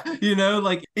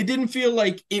 like it didn't feel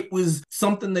like it was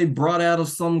something they brought out of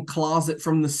some closet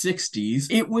from the 60s.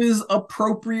 It was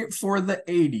appropriate for the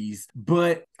 80s,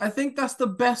 but I think that's the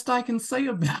best I can say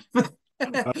about it.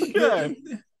 Okay.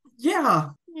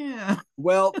 Yeah.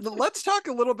 Well, let's talk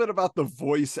a little bit about the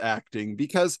voice acting,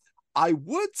 because I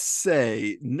would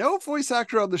say no voice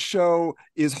actor on the show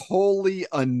is wholly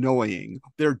annoying.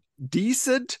 They're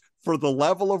decent for the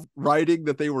level of writing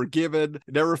that they were given.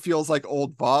 It never feels like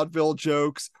old vaudeville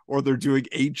jokes or they're doing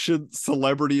ancient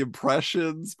celebrity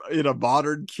impressions in a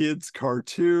modern kids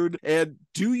cartoon. And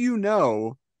do you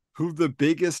know who the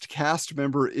biggest cast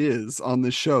member is on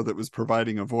the show that was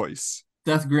providing a voice?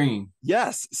 Seth Green.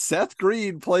 Yes, Seth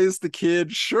Green plays the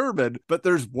kid Sherman, but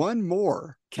there's one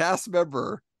more cast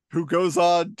member who goes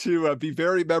on to be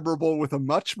very memorable with a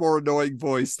much more annoying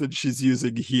voice than she's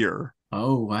using here.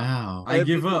 Oh, wow. I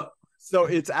give up. So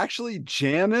it's actually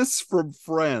Janice from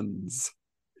Friends.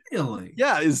 Really?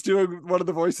 Yeah, is doing one of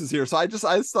the voices here. So I just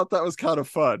thought that was kind of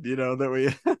fun,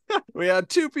 that we had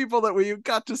 2 people that we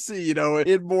got to see,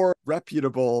 in more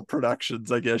reputable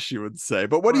productions, I guess you would say.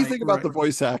 But what do you think about the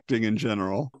voice acting in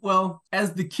general? Well,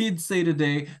 as the kids say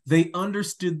today, they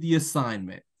understood the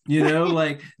assignment.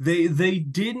 Like they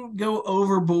didn't go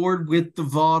overboard with the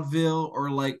vaudeville, or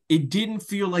like it didn't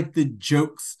feel like the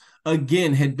jokes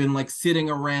again had been like sitting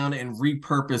around and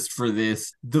repurposed for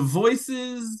this. The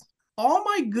voices, all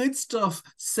my good stuff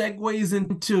segues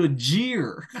into a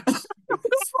jeer.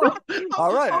 So,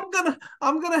 all right,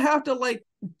 I'm gonna have to like ...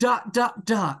 There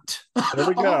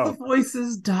we go. All the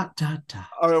voices ...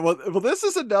 All right, well, this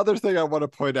is another thing I want to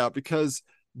point out, because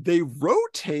they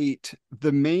rotate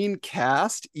the main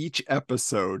cast each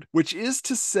episode, which is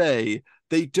to say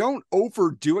they don't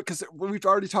overdo it, because we've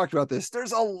already talked about this.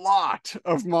 There's a lot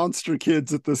of monster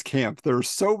kids at this camp. There are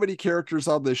so many characters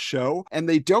on this show, and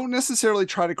they don't necessarily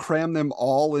try to cram them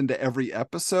all into every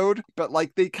episode, but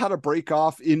like they kind of break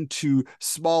off into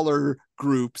smaller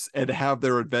groups and have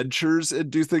their adventures and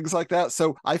do things like that.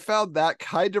 So I found that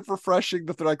kind of refreshing,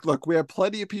 that they're like, look, we have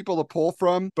plenty of people to pull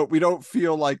from, but we don't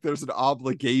feel like there's an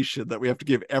obligation that we have to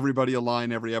give everybody a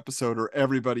line every episode, or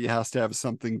everybody has to have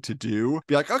something to do.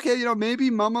 Be like, okay,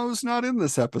 maybe Momo's not in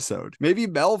this episode. Maybe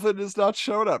Melvin is not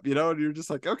showed up, and you're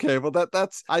just like, okay, well,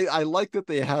 that's, I like that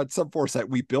they had some foresight.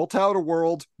 We built out a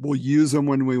world. We'll use them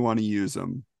when we want to use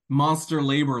them. Monster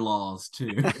labor laws,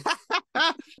 too.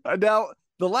 Now,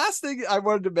 the last thing I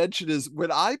wanted to mention is,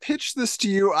 when I pitched this to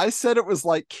you, I said it was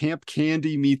like Camp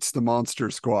Candy meets the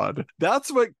Monster Squad.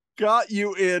 That's what got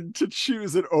you in to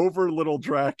choose it over Little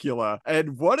Dracula.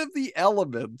 And one of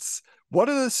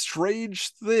the strange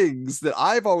things that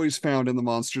I've always found in the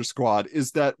Monster Squad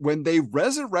is that when they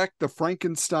resurrect the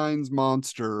Frankenstein's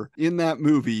monster in that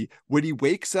movie, when he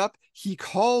wakes up, he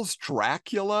calls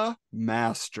Dracula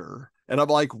Master. And I'm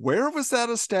like, where was that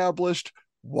established?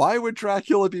 Why would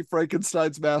Dracula be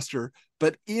Frankenstein's master?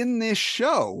 But in this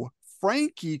show,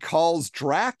 Frankie calls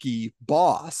Dracky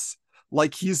boss,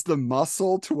 like he's the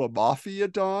muscle to a mafia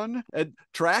don. And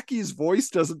Dracky's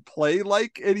voice doesn't play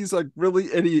like, and he's like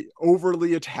really any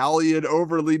overly Italian,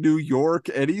 overly New York,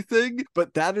 anything.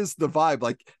 But that is the vibe.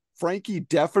 Like, Frankie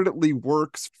definitely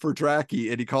works for Dracky,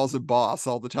 and he calls him boss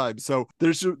all the time. So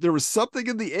there was something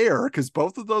in the air, because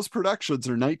both of those productions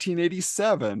are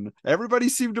 1987. Everybody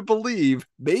seemed to believe,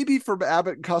 maybe from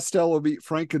Abbott and Costello Meet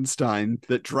Frankenstein,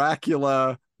 that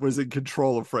Dracula was in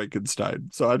control of Frankenstein.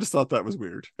 So I just thought that was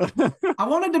weird. I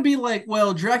wanted to be like,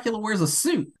 well, Dracula wears a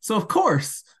suit, so of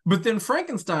course. But then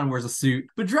Frankenstein wears a suit,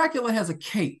 but Dracula has a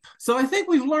cape. So I think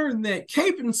we've learned that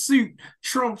cape and suit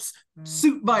trumps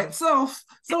suit by itself,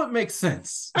 so it makes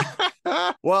sense.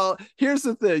 Well, here's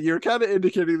the thing. You're kind of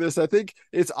indicating this. I think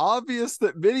it's obvious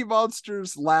that many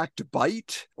monsters lacked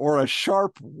bite or a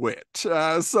sharp wit.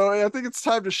 So I think it's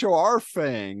time to show our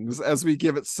fangs as we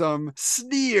give it some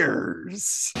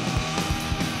sneers.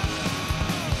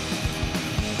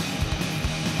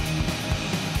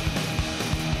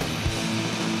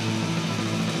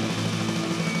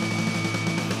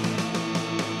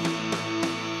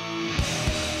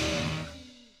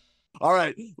 All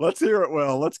right, let's hear it,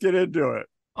 Will. Let's get into it.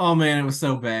 Oh man, it was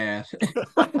so bad.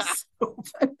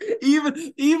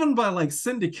 Even by like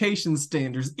syndication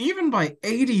standards, even by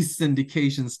 80s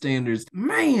syndication standards,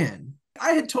 man.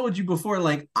 I had told you before,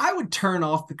 like, I would turn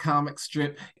off the comic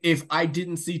strip if I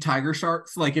didn't see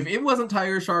TigerSharks. Like, if it wasn't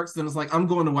TigerSharks, then it's like, I'm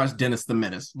going to watch Dennis the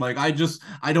Menace. Like, I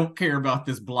don't care about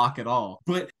this block at all.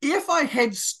 But if I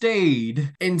had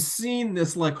stayed and seen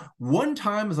this, like, one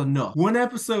time is enough. One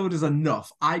episode is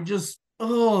enough.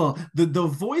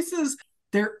 The voices,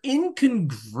 they're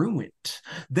incongruent.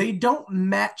 They don't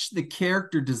match the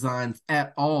character designs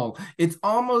at all. It's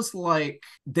almost like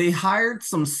they hired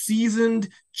some seasoned,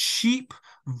 cheap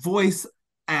voice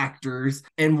actors,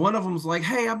 and one of them's like,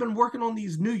 hey, I've been working on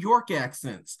these New York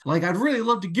accents. Like, I'd really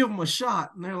love to give them a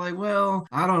shot. And they're like, well,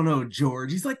 I don't know,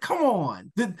 George. He's like, come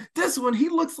on. This one, he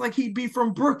looks like he'd be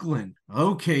from Brooklyn.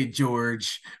 Okay,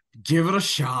 George, give it a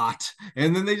shot.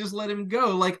 And then they just let him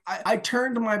go. Like, I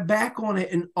turned my back on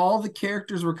it, and all the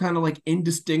characters were kind of like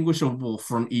indistinguishable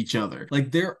from each other.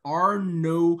 Like, there are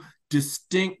no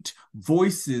distinct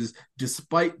voices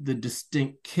despite the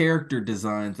distinct character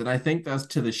designs, and I think that's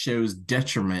to the show's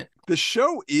detriment. The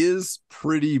show is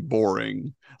pretty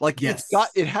boring. Like, yes.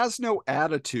 It has no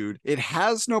attitude. It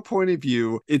has no point of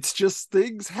view. It's just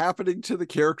things happening to the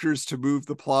characters to move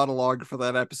the plot along for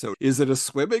that episode. Is it a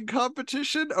swimming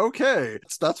competition? Okay.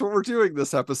 That's what we're doing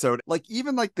this episode. Like,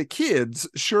 even like the kids,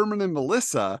 Sherman and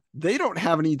Melissa, they don't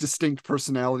have any distinct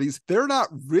personalities. They're not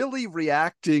really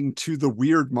reacting to the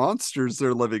weird monsters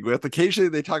they're living with. Occasionally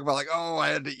they talk about like, oh, I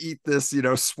had to eat this,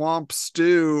 swamp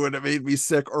stew and it made me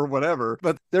sick or whatever.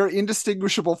 But they're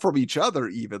indistinguishable from each other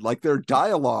even. Like, their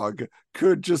dialogue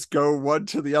could just go one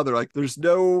to the other. Like, there's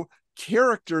no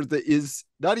character that is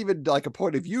not even like a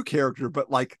point of view character,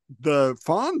 but like the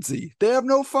Fonzie. They have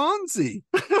no Fonzie.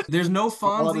 There's no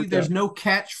Fonzie. There's no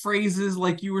catchphrases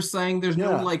like you were saying. There's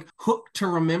no like hook to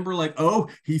remember, like, oh,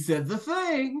 he said the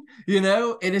thing,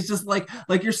 And it's just like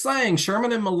you're saying,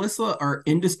 Sherman and Melissa are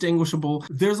indistinguishable.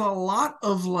 There's a lot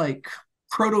of like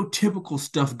prototypical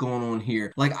stuff going on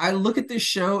here. Like, I look at this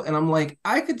show and I'm like,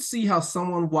 I could see how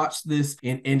someone watched this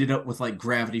and ended up with like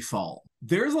Gravity Fall.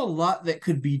 There's a lot that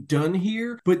could be done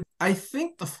here, but I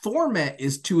think the format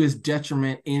is to his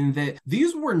detriment in that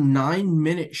these were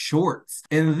 9-minute shorts.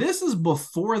 And this is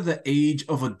before the age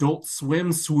of Adult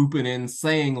Swim swooping in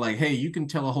saying, like, hey, you can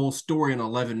tell a whole story in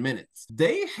 11 minutes.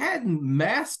 They hadn't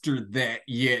mastered that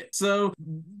yet. So,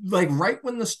 like, right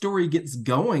when the story gets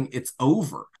going, it's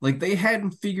over. Like, they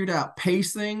hadn't figured out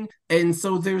pacing. And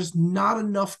so there's not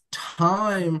enough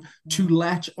time to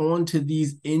latch on to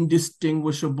these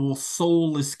indistinguishable,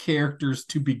 soulless characters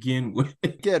to begin with.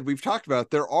 Again, we've talked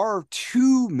about there are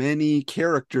too many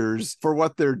characters for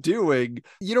what they're doing.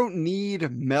 You don't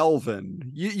need Melvin.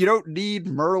 You don't need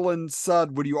Merlin's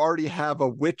son when you already have a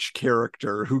witch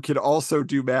character who can also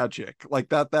do magic. Like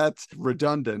that's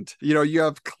redundant. You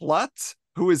have Klutz,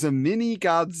 who is a mini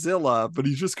Godzilla, but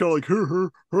he's just kind of like,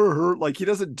 her. Like, he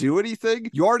doesn't do anything.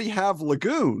 You already have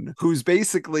Lagoon, who's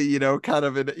basically, kind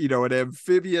of an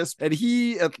amphibious, and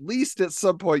he at least at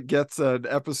some point gets an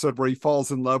episode where he falls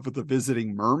in love with a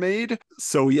visiting mermaid.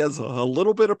 So he has a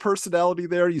little bit of personality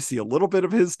there. You see a little bit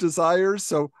of his desires.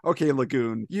 So, okay,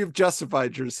 Lagoon, you've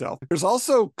justified yourself. There's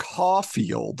also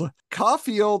Caulfield.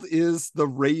 Caulfield is the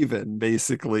Raven,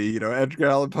 basically. Edgar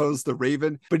Allan Poe's the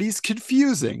Raven, but he's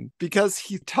confusing because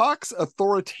he talks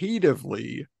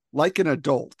authoritatively like an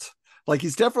adult. Like,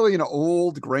 he's definitely an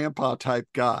old grandpa type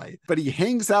guy, but he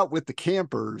hangs out with the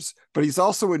campers, but he's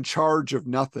also in charge of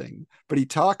nothing, but he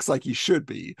talks like he should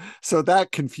be. So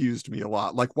that confused me a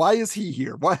lot. Like, why is he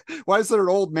here? Why is there an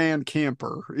old man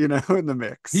camper, in the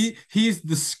mix? He's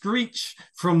the Screech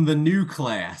from the new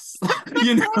class.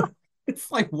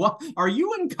 It's like, what? Are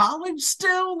you in college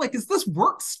still? Like, is this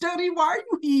work study? Why are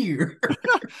you here?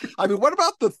 I mean, what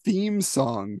about the theme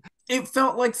song? It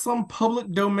felt like some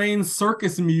public domain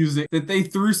circus music that they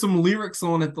threw some lyrics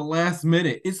on at the last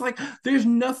minute. It's like, there's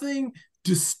nothing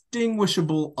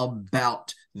distinguishable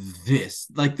about this.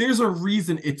 Like, there's a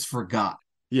reason it's forgotten.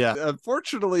 Yeah,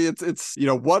 unfortunately, it's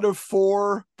one of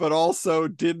four, but also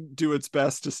didn't do its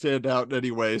best to stand out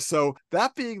anyway. So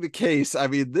that being the case, I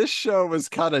mean, this show was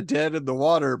kind of dead in the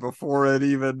water before it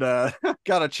even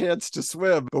got a chance to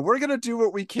swim. But we're going to do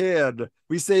what we can.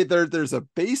 We say there's a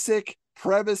basic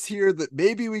premise here that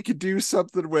maybe we could do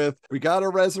something with. We got to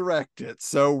resurrect it.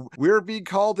 So we're being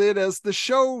called in as the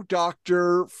show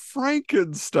Dr.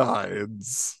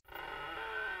 Frankensteins.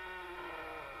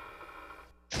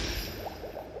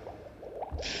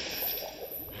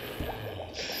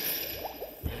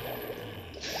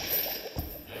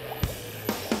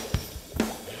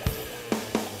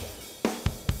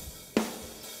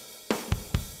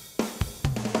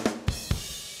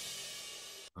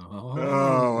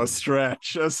 Oh, a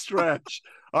stretch.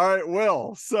 All right,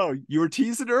 Will. So you were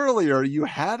teasing earlier. You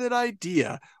had an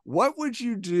idea. What would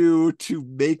you do to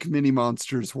make mini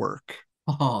monsters work?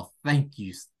 Oh, thank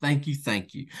you.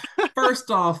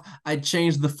 First off, I'd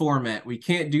change the format. We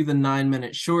can't do the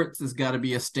 9-minute shorts. It's got to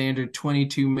be a standard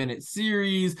 22-minute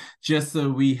series just so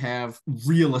we have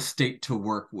real estate to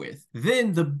work with.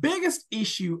 Then the biggest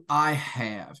issue I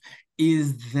have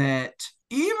is that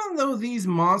even though these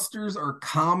monsters are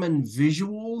common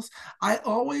visuals, I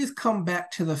always come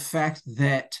back to the fact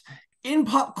that in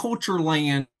pop culture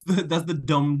land, that's the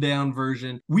dumbed down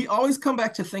version, we always come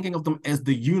back to thinking of them as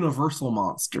the Universal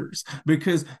monsters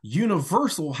because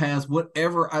Universal has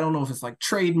whatever, I don't know if it's like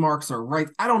trademarks or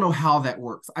rights. I don't know how that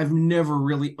works. I've never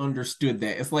really understood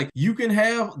that. It's like you can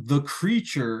have the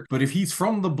creature, but if he's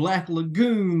from the Black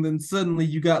Lagoon, then suddenly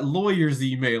you got lawyers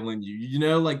emailing you,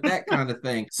 like that kind of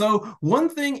thing. So one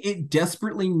thing it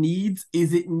desperately needs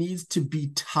is it needs to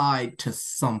be tied to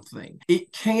something.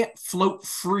 It can't float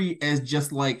free as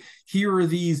just like, here are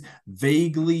these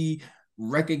vaguely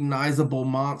recognizable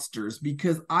monsters,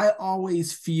 because I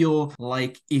always feel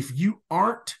like if you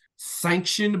aren't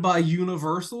sanctioned by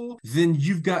Universal, then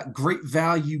you've got great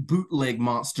value bootleg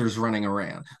monsters running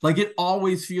around. Like, it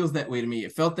always feels that way to me.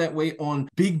 It felt that way on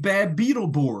Big Bad Beetle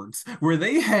boards, where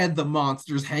they had the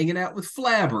monsters hanging out with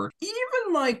Flabber.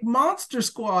 Even like Monster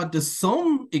Squad to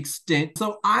some extent.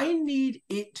 So I need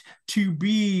it to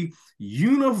be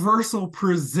Universal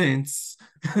presents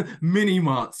mini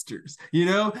monsters.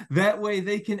 That way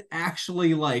they can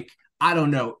actually, like, I don't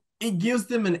know, it gives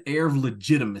them an air of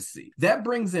legitimacy. That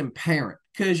brings in parent,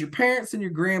 because your parents and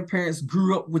your grandparents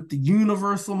grew up with the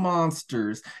Universal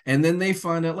monsters, and then they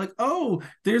find out like, oh,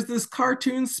 there's this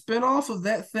cartoon spinoff of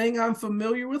that thing I'm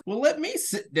familiar with. Well, let me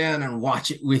sit down and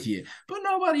watch it with you. But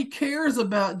nobody cares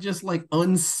about just like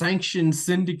unsanctioned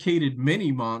syndicated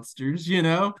mini monsters,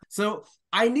 So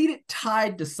I need it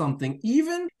tied to something,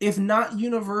 even if not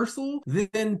Universal,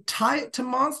 then tie it to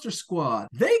Monster Squad.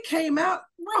 They came out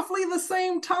roughly the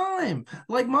same time.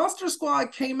 Like Monster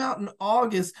Squad came out in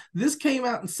August. This came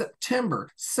out in September.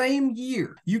 Same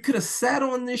year. You could have sat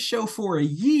on this show for a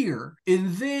year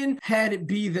and then had it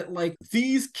be that like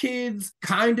these kids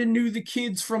kind of knew the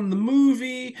kids from the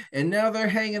movie and now they're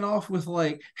hanging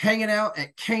out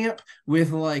at camp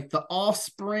with like the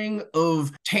offspring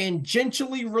of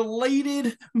tangentially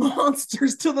related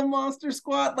monsters to the Monster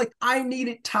Squad. Like I need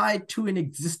it tied to an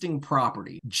existing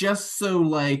property just so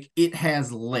like it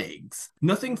has legs.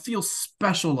 Nothing feels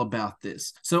special about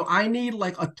this. So I need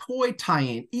like a toy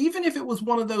tie-in, even if it was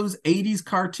one of those 80s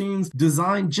cartoons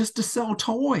designed just to sell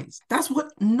toys. That's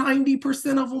what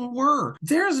 90% of them were.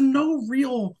 There's no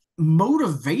real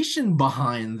motivation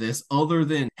behind this other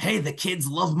than, hey, the kids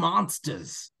love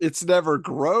monsters. It's never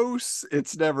gross.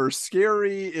 It's never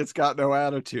scary. It's got no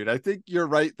attitude. I think you're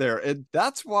right there. And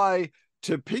that's why,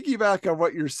 to piggyback on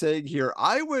what you're saying here,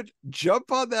 I would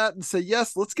jump on that and say,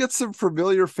 yes, let's get some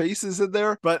familiar faces in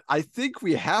there. But I think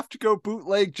we have to go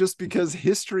bootleg just because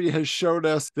history has shown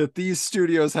us that these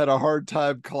studios had a hard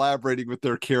time collaborating with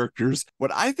their characters.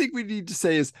 What I think we need to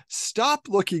say is stop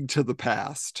looking to the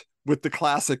past with the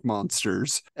classic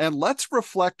monsters, and let's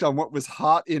reflect on what was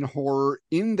hot in horror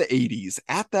in the 80s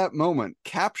at that moment.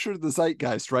 Capture the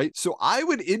zeitgeist, right? So I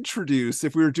would introduce,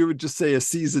 if we were doing just say a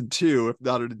season 2, if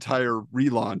not an entire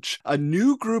relaunch, a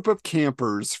new group of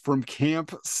campers from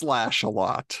Camp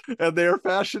Slash-A-Lot, and they are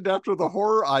fashioned after the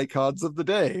horror icons of the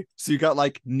day. So you got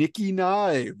like Nicky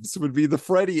Knives would be the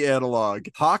Freddy analog,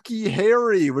 Hockey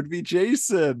Harry would be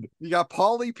Jason, you got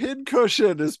Polly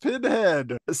Pincushion as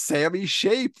Pinhead, Sammy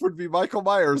Shape would be Michael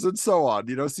Myers, and so on,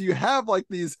 so you have like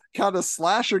these kind of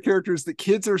slasher characters that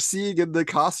kids are seeing in the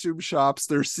costume shops.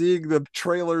 They're seeing the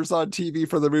trailers on TV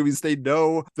for the movies. They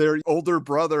know their older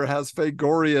brother has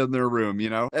Fangoria in their room,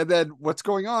 and then what's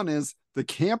going on is the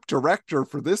camp director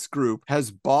for this group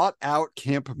has bought out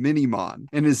Camp Minimon,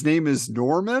 and his name is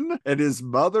Norman, and his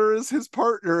mother is his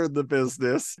partner in the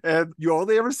business. And you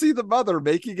only ever see the mother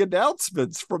making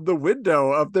announcements from the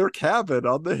window of their cabin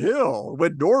on the hill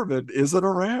when Norman isn't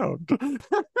around.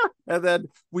 And then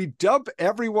we dump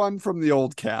everyone from the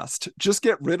old cast. Just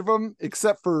get rid of them,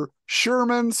 except for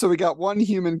Sherman. So we got one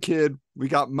human kid. We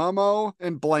got Momo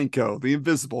and Blanco, the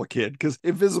invisible kid, because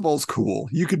invisible's cool.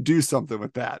 You could do something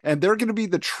with that. And they're going to be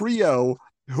the trio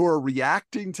who are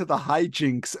reacting to the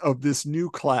hijinks of this new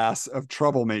class of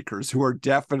troublemakers who are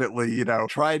definitely,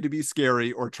 trying to be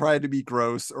scary or trying to be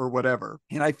gross or whatever.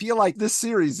 And I feel like this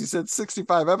series, you said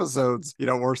 65 episodes,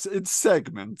 or in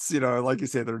segments, like you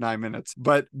say, they're 9 minutes,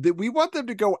 but we want them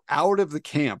to go out of the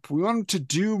camp. We want them to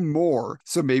do more.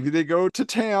 So maybe they go to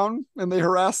town and they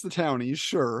harass the townies,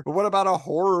 sure. But what about a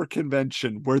horror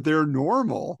convention where they're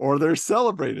normal or they're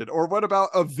celebrated? Or what about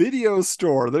a video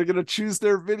store? They're going to choose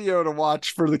their video to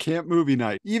watch for the camp movie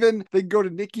night. Even they can go to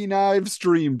Nicky Knives'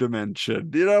 Dream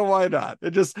Dimension. Why not?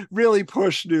 And just really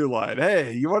push New Line.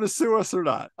 Hey, you want to sue us or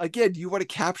not? Again, you want to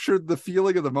capture the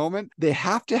feeling of the moment. They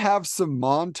have to have some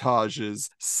montages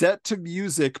set to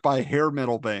music by hair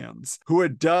metal bands who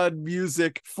had done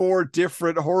music for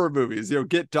different horror movies.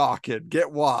 Get Dawkins,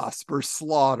 Get Wasp, or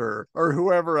Slaughter, or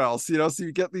whoever else. So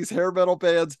you get these hair metal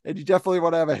bands, and you definitely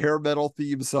want to have a hair metal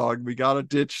theme song. We got to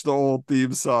ditch the old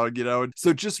theme song, And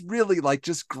so just really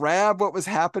just grab what was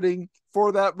happening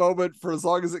for that moment for as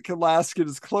long as it can last, get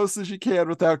as close as you can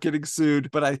without getting sued.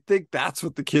 But I think that's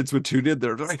what the kids would tune in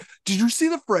there. They're like, did you see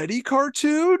the Freddy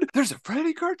cartoon? There's a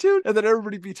Freddy cartoon? And then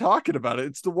everybody be talking about it.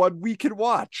 It's the one we can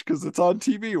watch because it's on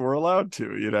TV. We're allowed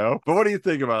to, But what do you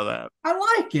think about that?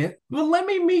 I like it, but let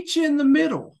me meet you in the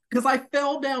middle. Because I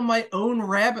fell down my own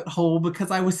rabbit hole because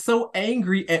I was so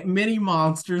angry at mini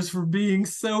monsters for being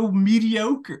so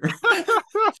mediocre.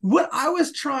 What I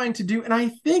was trying to do, and I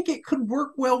think it could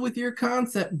work well with your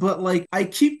concept, but I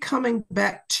keep coming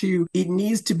back to it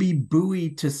needs to be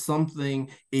buoyed to something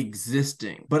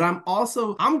existing. But I'm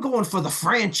going for the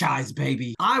franchise,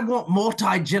 baby. I want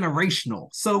multi-generational.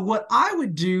 So what I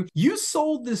would do, you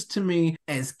sold this to me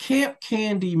as Camp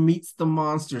Candy meets the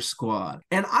Monster Squad.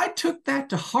 And I took that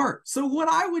to heart. So what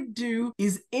I would do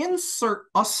is insert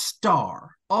a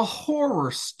star, a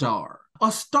horror star,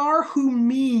 a star who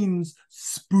means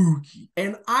spooky.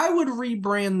 And I would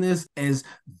rebrand this as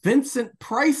Vincent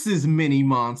Price's Mini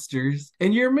Monsters.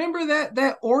 And you remember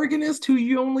that organist who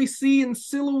you only see in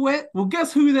silhouette? Well,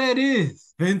 guess who that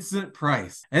is? Vincent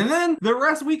Price. And then the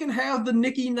rest we can have the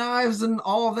Nicky Knives and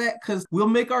all that because we'll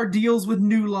make our deals with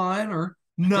New Line or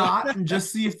not and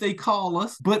just see if they call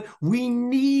us. But we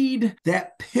need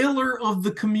that pillar of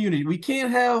the community. We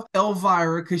can't have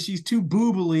Elvira because she's too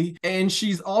boobily and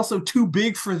she's also too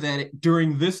big for that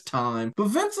during this time. But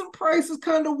Vincent Price is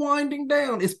kind of winding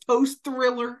down. It's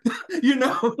post-Thriller.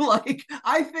 Like,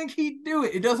 I think he'd do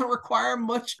it. It doesn't require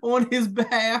much on his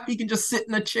behalf. He can just sit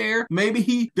in a chair. Maybe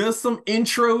he does some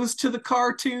intros to the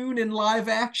cartoon in live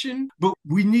action, but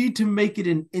we need to make it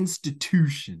an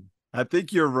institution. I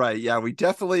think you're right. Yeah, we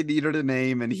definitely needed a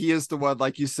name, and he is the one,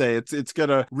 like you say, it's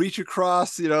gonna reach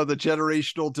across, the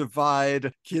generational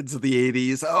divide. Kids of the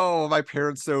 80s. Oh, my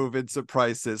parents know who Vincent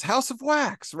Price is. House of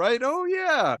Wax, right? Oh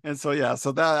yeah. And so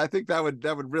that I think that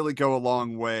would really go a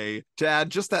long way to add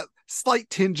just that slight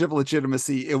tinge of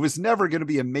legitimacy. It was never going to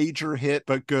be a major hit,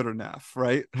 but good enough,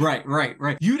 right?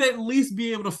 Right. You'd at least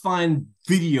be able to find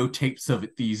videotapes of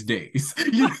it these days.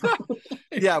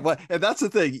 Yeah, and that's the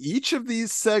thing. Each of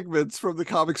these segments from the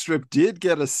comic strip did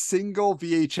get a single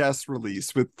VHS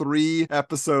release with 3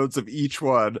 episodes of each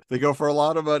one. They go for a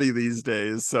lot of money these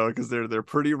days, so because they're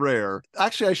pretty rare.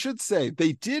 Actually, I should say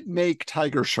they did make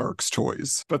TigerSharks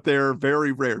toys, but they're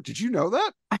very rare. Did you know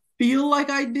that? I feel like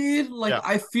I did.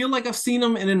 I feel like I've seen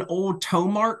them in an old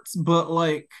Tomarts, but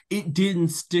it didn't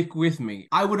stick with me.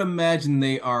 I would imagine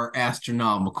they are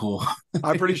astronomical.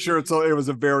 I'm pretty sure it was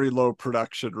a very low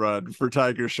production run for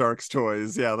TigerSharks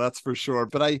toys. Yeah, that's for sure.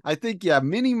 But I think,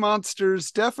 Mini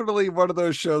Monsters, definitely one of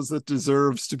those shows that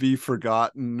deserves to be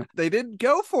forgotten. They didn't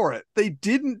go for it. They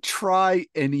didn't try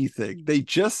anything. They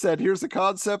just said, here's a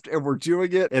concept and we're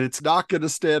doing it, and it's not going to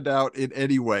stand out in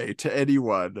any way to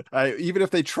anyone. Even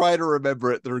if they try to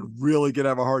remember it, they're really going to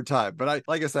have a hard time. But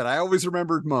like I said, I always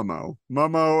remembered Momo.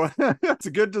 It's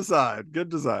a good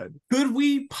design. Could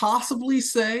we possibly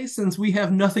say, since we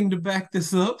have nothing to back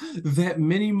this up, that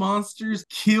Mini Monsters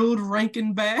killed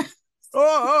Rankin Bass?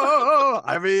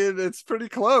 I mean, it's pretty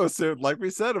close. Like we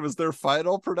said, it was their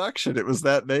final production. It was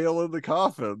that nail in the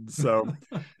coffin. So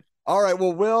all right,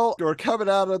 well, Will, we're coming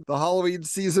out of the Halloween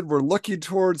season. We're looking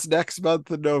towards next month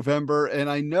in November, and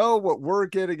I know what we're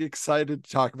getting excited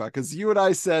to talk about, because you and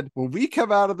I said when we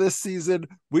come out of this season,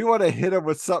 we want to hit them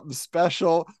with something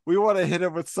special. We want to hit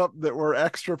them with something that we're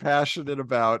extra passionate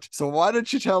about. So why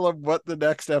don't you tell them what the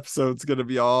next episode's going to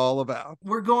be all about?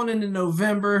 We're going into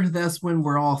November. That's when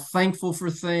we're all thankful for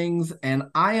things, and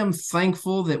I am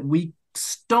thankful that we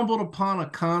stumbled upon a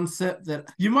concept that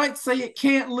you might say it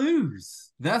can't lose.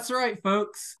 That's right,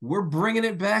 folks. We're bringing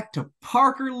it back to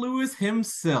Parker Lewis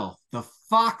himself, the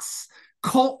Fox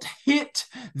cult hit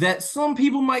that some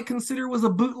people might consider was a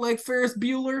bootleg Ferris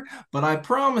Bueller, but I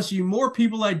promise you more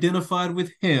people identified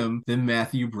with him than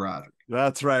Matthew Broderick.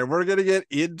 That's right. We're going to get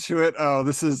into it. Oh,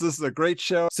 this is a great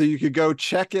show. So you could go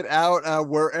check it out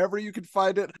wherever you can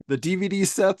find it. The DVD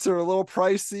sets are a little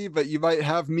pricey, but you might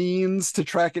have means to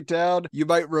track it down. You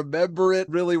might remember it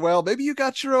really well. Maybe you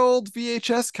got your old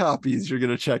VHS copies you're going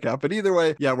to check out. But either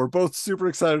way, we're both super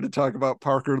excited to talk about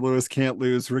Parker Lewis Can't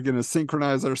Lose. We're going to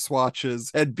synchronize our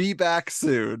swatches and be back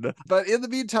soon. But in the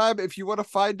meantime, if you want to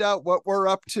find out what we're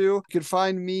up to, you can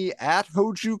find me at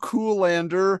Hoju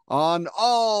Coolander on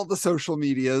all the social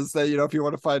medias that, if you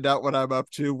want to find out what I'm up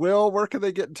to. Will, where can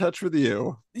they get in touch with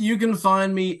you? You can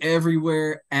find me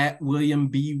everywhere at William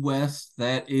B. West.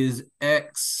 That is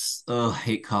X. I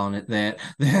hate calling it that.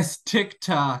 That's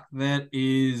TikTok. That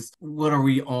is, what are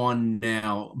we on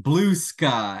now? Blue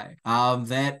Sky.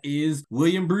 That is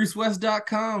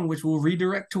WilliamBruceWest.com, which will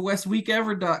redirect to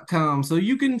WestWeekEver.com. So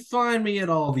you can find me at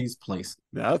all these places.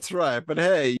 That's right. But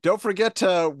hey, don't forget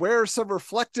to wear some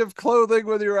reflective clothing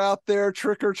when you're out there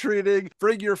trick-or-treating.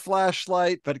 Bring your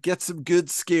flashlight, but get some good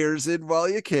scares in while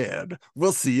you can.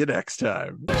 We'll see you next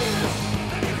time.